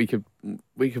think that we could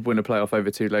win a playoff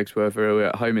over two legs, whether we're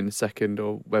at home in the second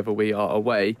or whether we are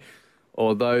away.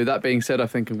 Although, that being said, I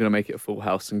think I'm going to make it a full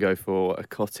house and go for a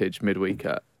Cottage midweek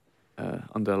at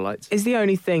under the lights. Is the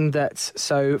only thing that,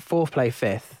 so fourth play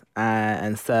fifth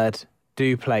and third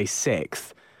do play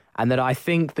sixth, and that I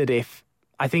think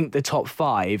the top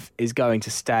five is going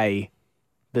to stay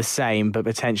the same but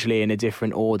potentially in a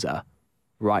different order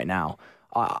right now.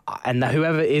 And that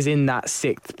whoever is in that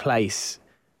sixth place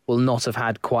will not have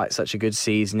had quite such a good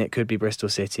season. It could be Bristol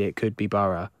City, it could be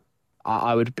Borough.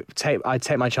 I'd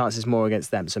take my chances more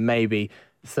against them. So maybe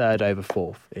third over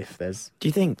fourth if there's... Do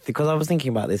you think, because I was thinking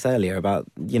about this earlier, about,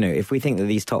 if we think that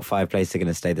these top five places are going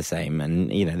to stay the same,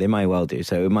 and, they may well do.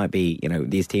 So it might be,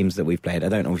 these teams that we've played. I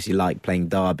don't obviously like playing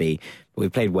Derby, but we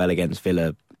played well against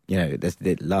Villa,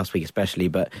 last week especially,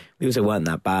 but we also weren't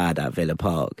that bad at Villa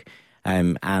Park.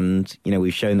 And,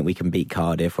 we've shown that we can beat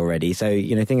Cardiff already. So,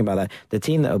 think about that. The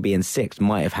team that will be in sixth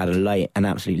might have had an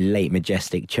absolutely late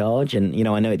majestic charge. And,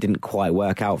 I know it didn't quite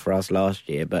work out for us last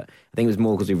year, but I think it was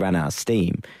more because we ran out of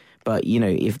steam. But,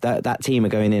 if that team are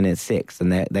going in at sixth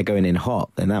and they're going in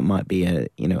hot, then that might be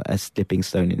a stepping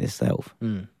stone in itself.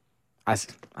 Mm. I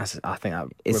think that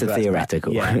it's a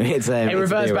theoretical. Yeah. It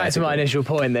reverts back to my initial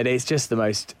point that it's just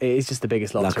the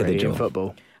biggest lottery in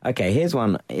football. Okay, here's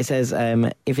one. It says,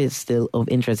 if it's still of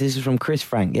interest. This is from Chris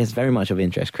Frank. Yes, very much of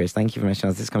interest, Chris. Thank you for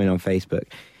mentioning this. Is coming on Facebook.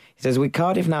 He says, with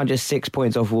Cardiff now just 6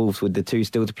 points off Wolves with the two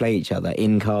still to play each other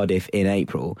in Cardiff in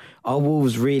April, are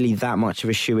Wolves really that much of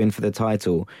a shoe-in for the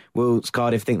title? Will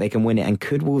Cardiff think they can win it? And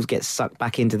could Wolves get sucked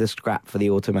back into the scrap for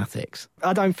the automatics?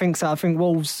 I don't think so. I think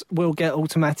Wolves will get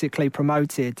automatically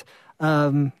promoted.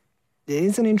 It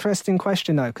is an interesting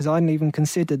question, though, because I hadn't even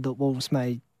considered that Wolves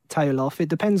may tail off. It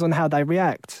depends on how they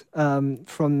react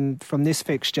from this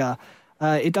fixture.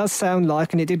 It does sound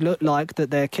like, and it did look like, that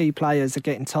their key players are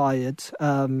getting tired.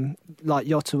 Like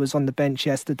Jota was on the bench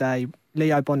yesterday.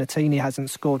 Leo Bonatini hasn't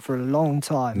scored for a long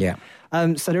time. Yeah.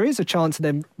 So there is a chance of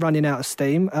them running out of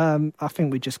steam. I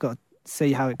think we just got to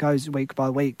see how it goes week by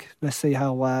week. Let's see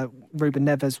how Ruben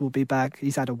Neves will be back.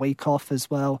 He's had a week off as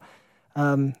well.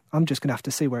 I'm just going to have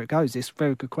to see where it goes. It's a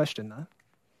very good question, though.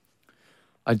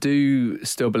 I do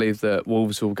still believe that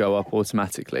Wolves will go up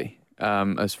automatically,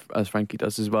 as Frankie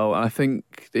does as well. And I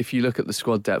think if you look at the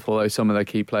squad depth, although some of their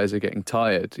key players are getting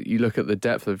tired, you look at the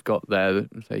depth they've got there,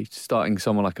 say, starting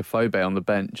someone like a Phobe on the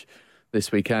bench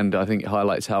this weekend, I think it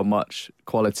highlights how much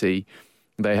quality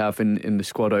they have in the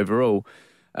squad overall.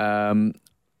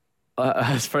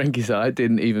 As Frankie said, I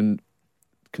didn't even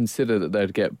consider that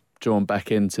they'd get drawn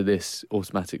back into this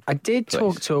automatic I did place.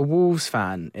 Talk to a Wolves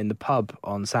fan in the pub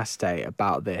on Saturday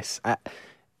about this.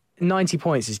 90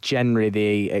 points is generally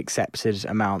the accepted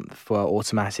amount for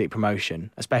automatic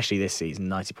promotion, especially this season.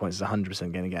 90 points is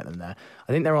 100% going to get them there.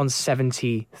 I think they're on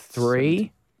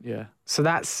 73. Yeah. So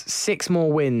that's 6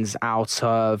 more wins out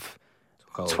of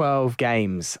 12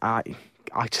 games.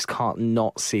 I just can't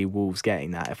not see Wolves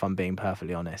getting that, if I'm being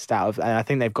perfectly honest. And I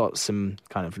think they've got some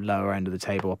kind of lower end of the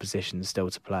table opposition still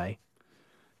to play.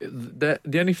 The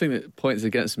only thing that points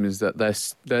against them is that their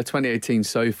 2018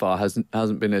 so far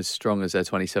hasn't been as strong as their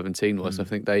 2017 was. I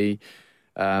think they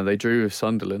They drew with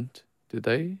Sunderland, did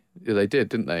they? Yeah, they did,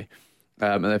 didn't they?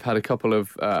 And they've had a couple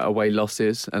of away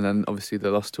losses, and then obviously they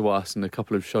lost to us and a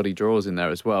couple of shoddy draws in there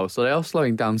as well. So they are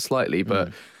slowing down slightly,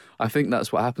 but I think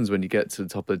that's what happens when you get to the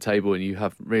top of the table and you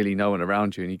have really no one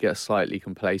around you and you get slightly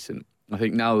complacent. I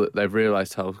think now that they've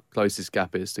realised how close this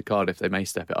gap is to Cardiff, they may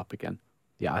step it up again.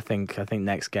 Yeah, I think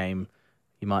next game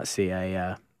you might see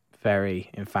a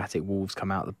very emphatic Wolves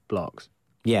come out of the blocks.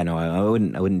 Yeah, no,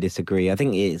 I wouldn't disagree. I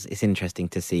think it's interesting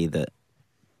to see that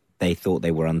they thought they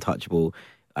were untouchable.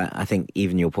 I think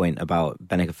even your point about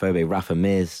Benik Afobe, Rafa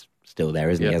Mir's still there,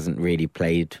 isn't he? He hasn't really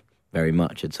played very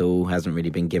much at all, hasn't really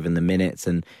been given the minutes,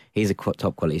 and he's a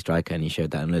top quality striker, and he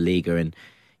showed that in La Liga. And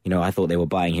I thought they were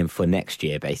buying him for next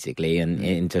year, basically,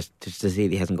 and just to see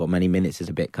that he hasn't got many minutes is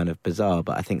a bit kind of bizarre.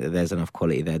 But I think that there's enough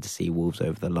quality there to see Wolves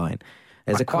over the line.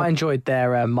 I quite enjoyed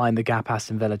their mind the gap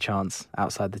Aston Villa chants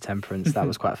outside the Temperance. That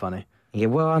was quite funny. Yeah,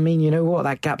 well, I mean, you know what?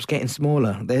 That gap's getting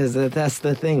smaller. That's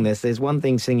the thing. There's one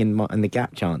thing singing in the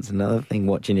gap chants, another thing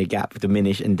watching your gap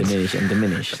diminish and diminish and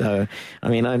diminish. So, I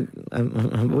mean, I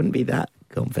wouldn't be that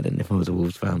confident if I was a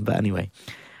Wolves fan. But anyway,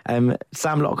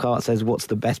 Sam Lockhart says, "What's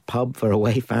the best pub for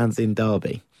away fans in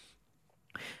Derby?"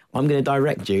 I'm going to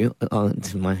direct you,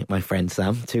 to my friend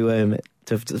Sam, to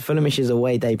Fulhamish's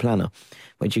away day planner,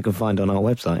 which you can find on our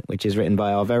website, which is written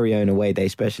by our very own away day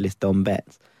specialist Dom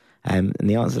Betts. And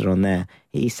the answers are on there.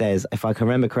 He says, if I can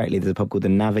remember correctly, there's a pub called the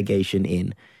Navigation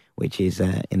Inn, which is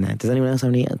in there. Does anyone else have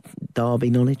any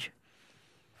Derby knowledge?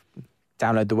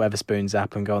 Download the Wetherspoons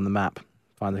app and go on the map.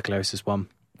 Find the closest one.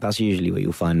 That's usually where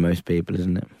you'll find most people,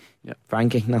 isn't it? Yeah.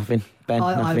 Frankie, nothing? Ben,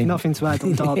 nothing? I have nothing to add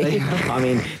on Derby. I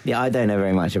mean, yeah, I don't know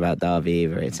very much about Derby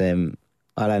either. It's I don't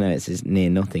know. It's near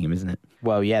Nottingham, isn't it?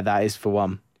 Well, yeah, that is for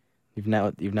one. You've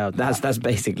nailed That's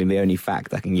basically the only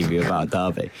fact I can give you about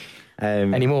Derby.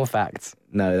 Any more facts?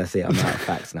 No, that's it. I'm out of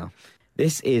facts now.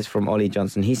 This is from Ollie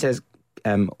Johnson. He says,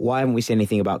 why haven't we seen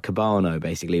anything about Cabano,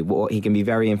 basically? He can be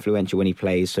very influential when he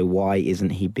plays, so why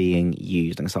isn't he being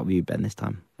used? I'm going to start with you, Ben, this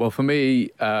time. Well, for me,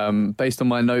 based on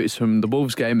my notes from the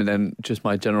Wolves game and then just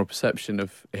my general perception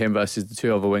of him versus the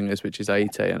two other wingers, which is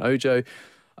Aite and Ojo,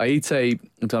 Aite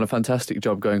has done a fantastic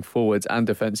job going forwards and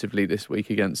defensively this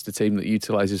week against a team that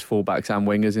utilises fullbacks and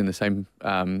wingers in the same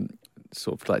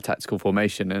sort of like tactical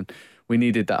formation, and we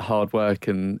needed that hard work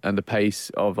and the pace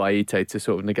of Aite to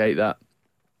sort of negate that.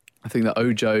 I think that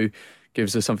Ojo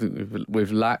gives us something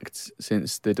we've lacked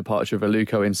since the departure of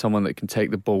Aluko, in someone that can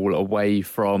take the ball away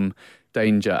from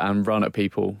danger and run at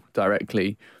people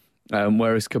directly,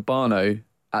 whereas Cabano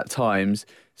at times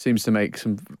seems to make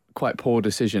some quite poor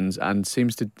decisions and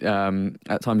seems to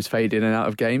at times fade in and out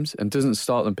of games and doesn't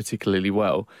start them particularly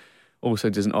well. Also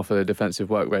doesn't offer the defensive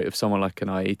work rate of someone like an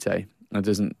Aite, and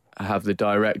doesn't have the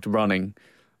direct running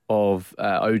of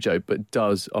Ojo, but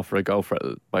does offer a goal threat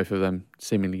that both of them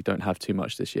seemingly don't have too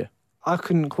much this year. I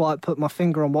couldn't quite put my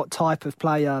finger on what type of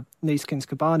player Neeskens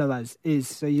Cabano is.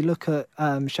 So you look at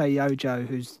Shea Ojo,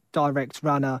 who's direct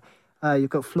runner. You've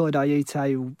got Floyd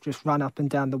Aite, who'll just run up and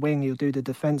down the wing. He'll do the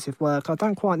defensive work. I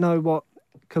don't quite know what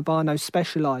Cabano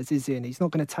specialises in. He's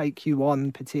not going to take you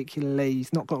on particularly.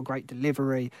 He's not got a great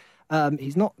delivery.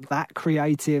 He's not that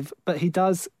creative, but he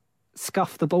does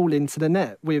scuff the ball into the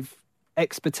net with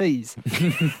expertise.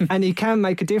 And he can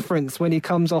make a difference when he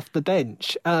comes off the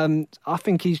bench. I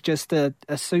think he's just a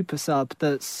super sub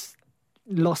that's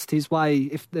lost his way.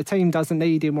 If the team doesn't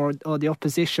need him or the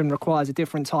opposition requires a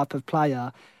different type of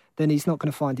player, then he's not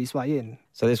going to find his way in.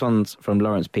 So this one's from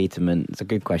Lawrence Peterman. It's a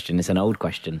good question. It's an old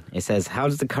question. It says, how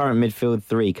does the current midfield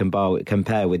three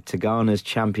compare with Tigana's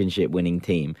championship-winning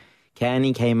team?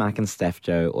 Kearney, K-Mac and Steph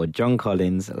Joe, or John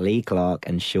Collins, Lee Clark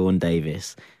and Sean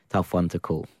Davis? Tough one to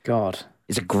call. God.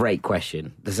 It's a great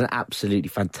question. It's an absolutely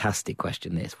fantastic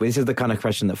question, this. This is the kind of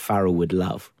question that Farrell would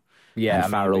love. Yeah,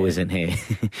 and Farrell isn't here.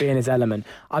 Be in his element.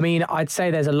 I mean, I'd say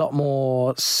there's a lot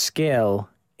more skill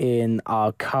in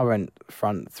our current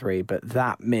front three, but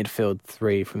that midfield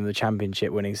three from the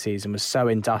championship winning season was so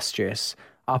industrious,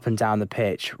 up and down the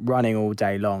pitch, running all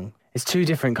day long. It's two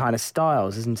different kind of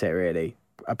styles, isn't it, really?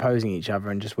 Opposing each other,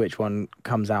 and just which one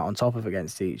comes out on top of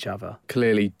against each other.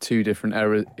 Clearly two different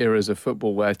eras of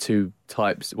football where two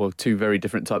very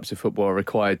different types of football are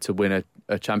required to win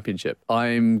a championship.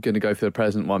 I'm going to go for the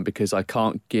present one because I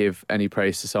can't give any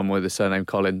praise to someone with the surname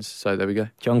Collins, so there we go.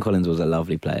 John Collins was a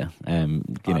lovely player.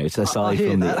 It's aside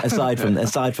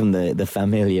from the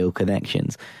familial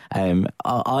connections. I'm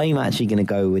actually going to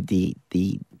go with the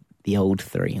the old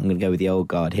three. I'm going to go with the old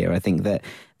guard here. I think that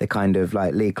the kind of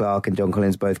like Lee Clark and John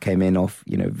Collins both came in off,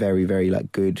 very, very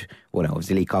like good. Well, no,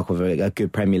 obviously Lee Clark with a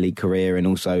good Premier League career, and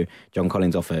also John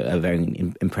Collins off a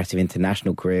very impressive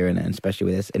international career, and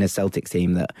especially with in a Celtics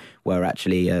team that were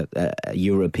actually a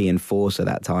European force at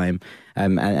that time.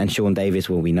 And Sean Davis,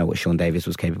 well, we know what Sean Davis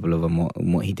was capable of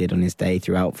and what he did on his day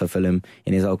throughout for Fulham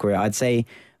in his whole career. I'd say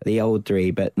the old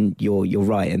three, but you're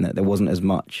right in that there wasn't as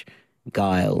much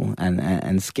guile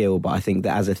and skill, but I think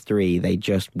that as a three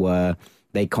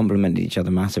they complemented each other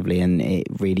massively, and it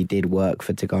really did work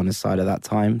for Tigana's side at that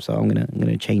time. So I'm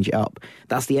gonna change it up.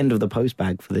 That's the end of the post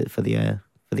bag for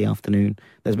the afternoon.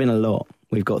 There's been a lot.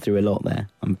 We've got through a lot there.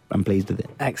 I'm pleased with it.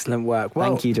 Excellent work. Well,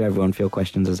 thank you to everyone for your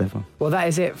questions as ever. Well, that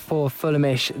is it for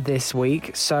Fulhamish this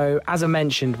week. So, as I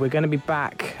mentioned, we're going to be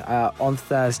back on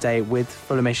Thursday with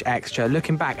Fulhamish Extra,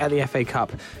 looking back at the FA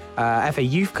Cup, FA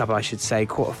Youth Cup, I should say,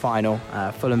 quarter-final,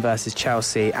 Fulham versus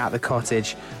Chelsea at the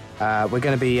Cottage. We're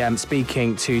going to be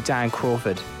speaking to Dan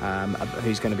Crawford,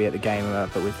 who's going to be at the game,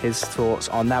 but with his thoughts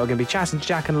on that. We're going to be chatting to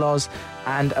Jack and Loz,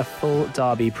 and a full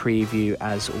derby preview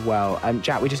as well.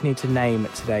 Jack, we just need to name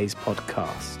today's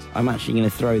podcast. I'm actually going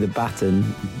to throw the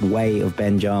baton way of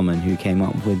Ben Jarman, who came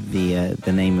up with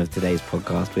the name of today's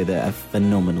podcast with a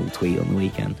phenomenal tweet on the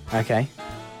weekend. Okay.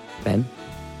 Ben?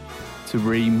 To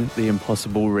ream the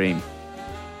impossible ream.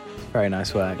 Very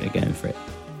nice work. You're going for it.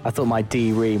 I thought my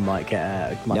D ream might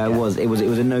get. It was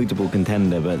a notable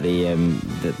contender, but the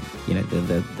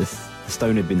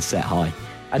stone had been set high.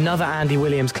 Another Andy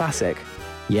Williams classic.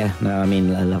 Yeah, no, I mean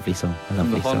a lovely song. The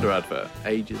Honda advert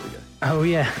ages ago. Oh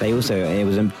yeah. It was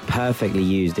perfectly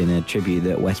used in a tribute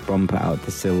that West Brom put out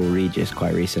to Cyril Regis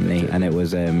quite recently, and it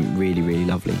was really, really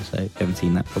lovely. So if you haven't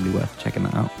seen that, probably worth checking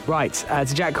that out. Right,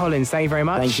 to Jack Collins, thank you very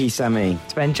much. Thank you, Sammy.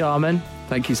 To Ben Jarman.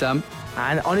 Thank you, Sam.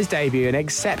 And on his debut, an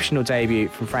exceptional debut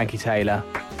from Frankie Taylor.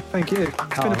 Thank you.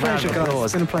 It's been a pleasure, guys.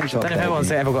 It's been a pleasure. I don't know if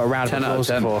anyone's ever got a round of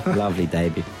applause before. Lovely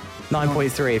debut.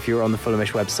 9.3 if you were on the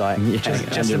Fulhamish website.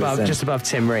 Yeah, just above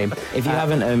Tim Ream. If you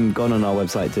haven't gone on our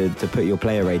website to put your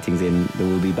player ratings in, that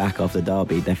will be back after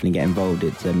Derby. Definitely get involved.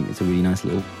 It's a really nice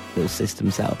little system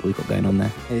setup we've got going on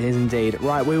there. It is indeed.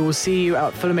 Right, we will see you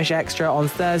at Fulhamish Extra on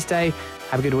Thursday.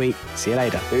 Have a good week. See you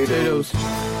later. Toodles.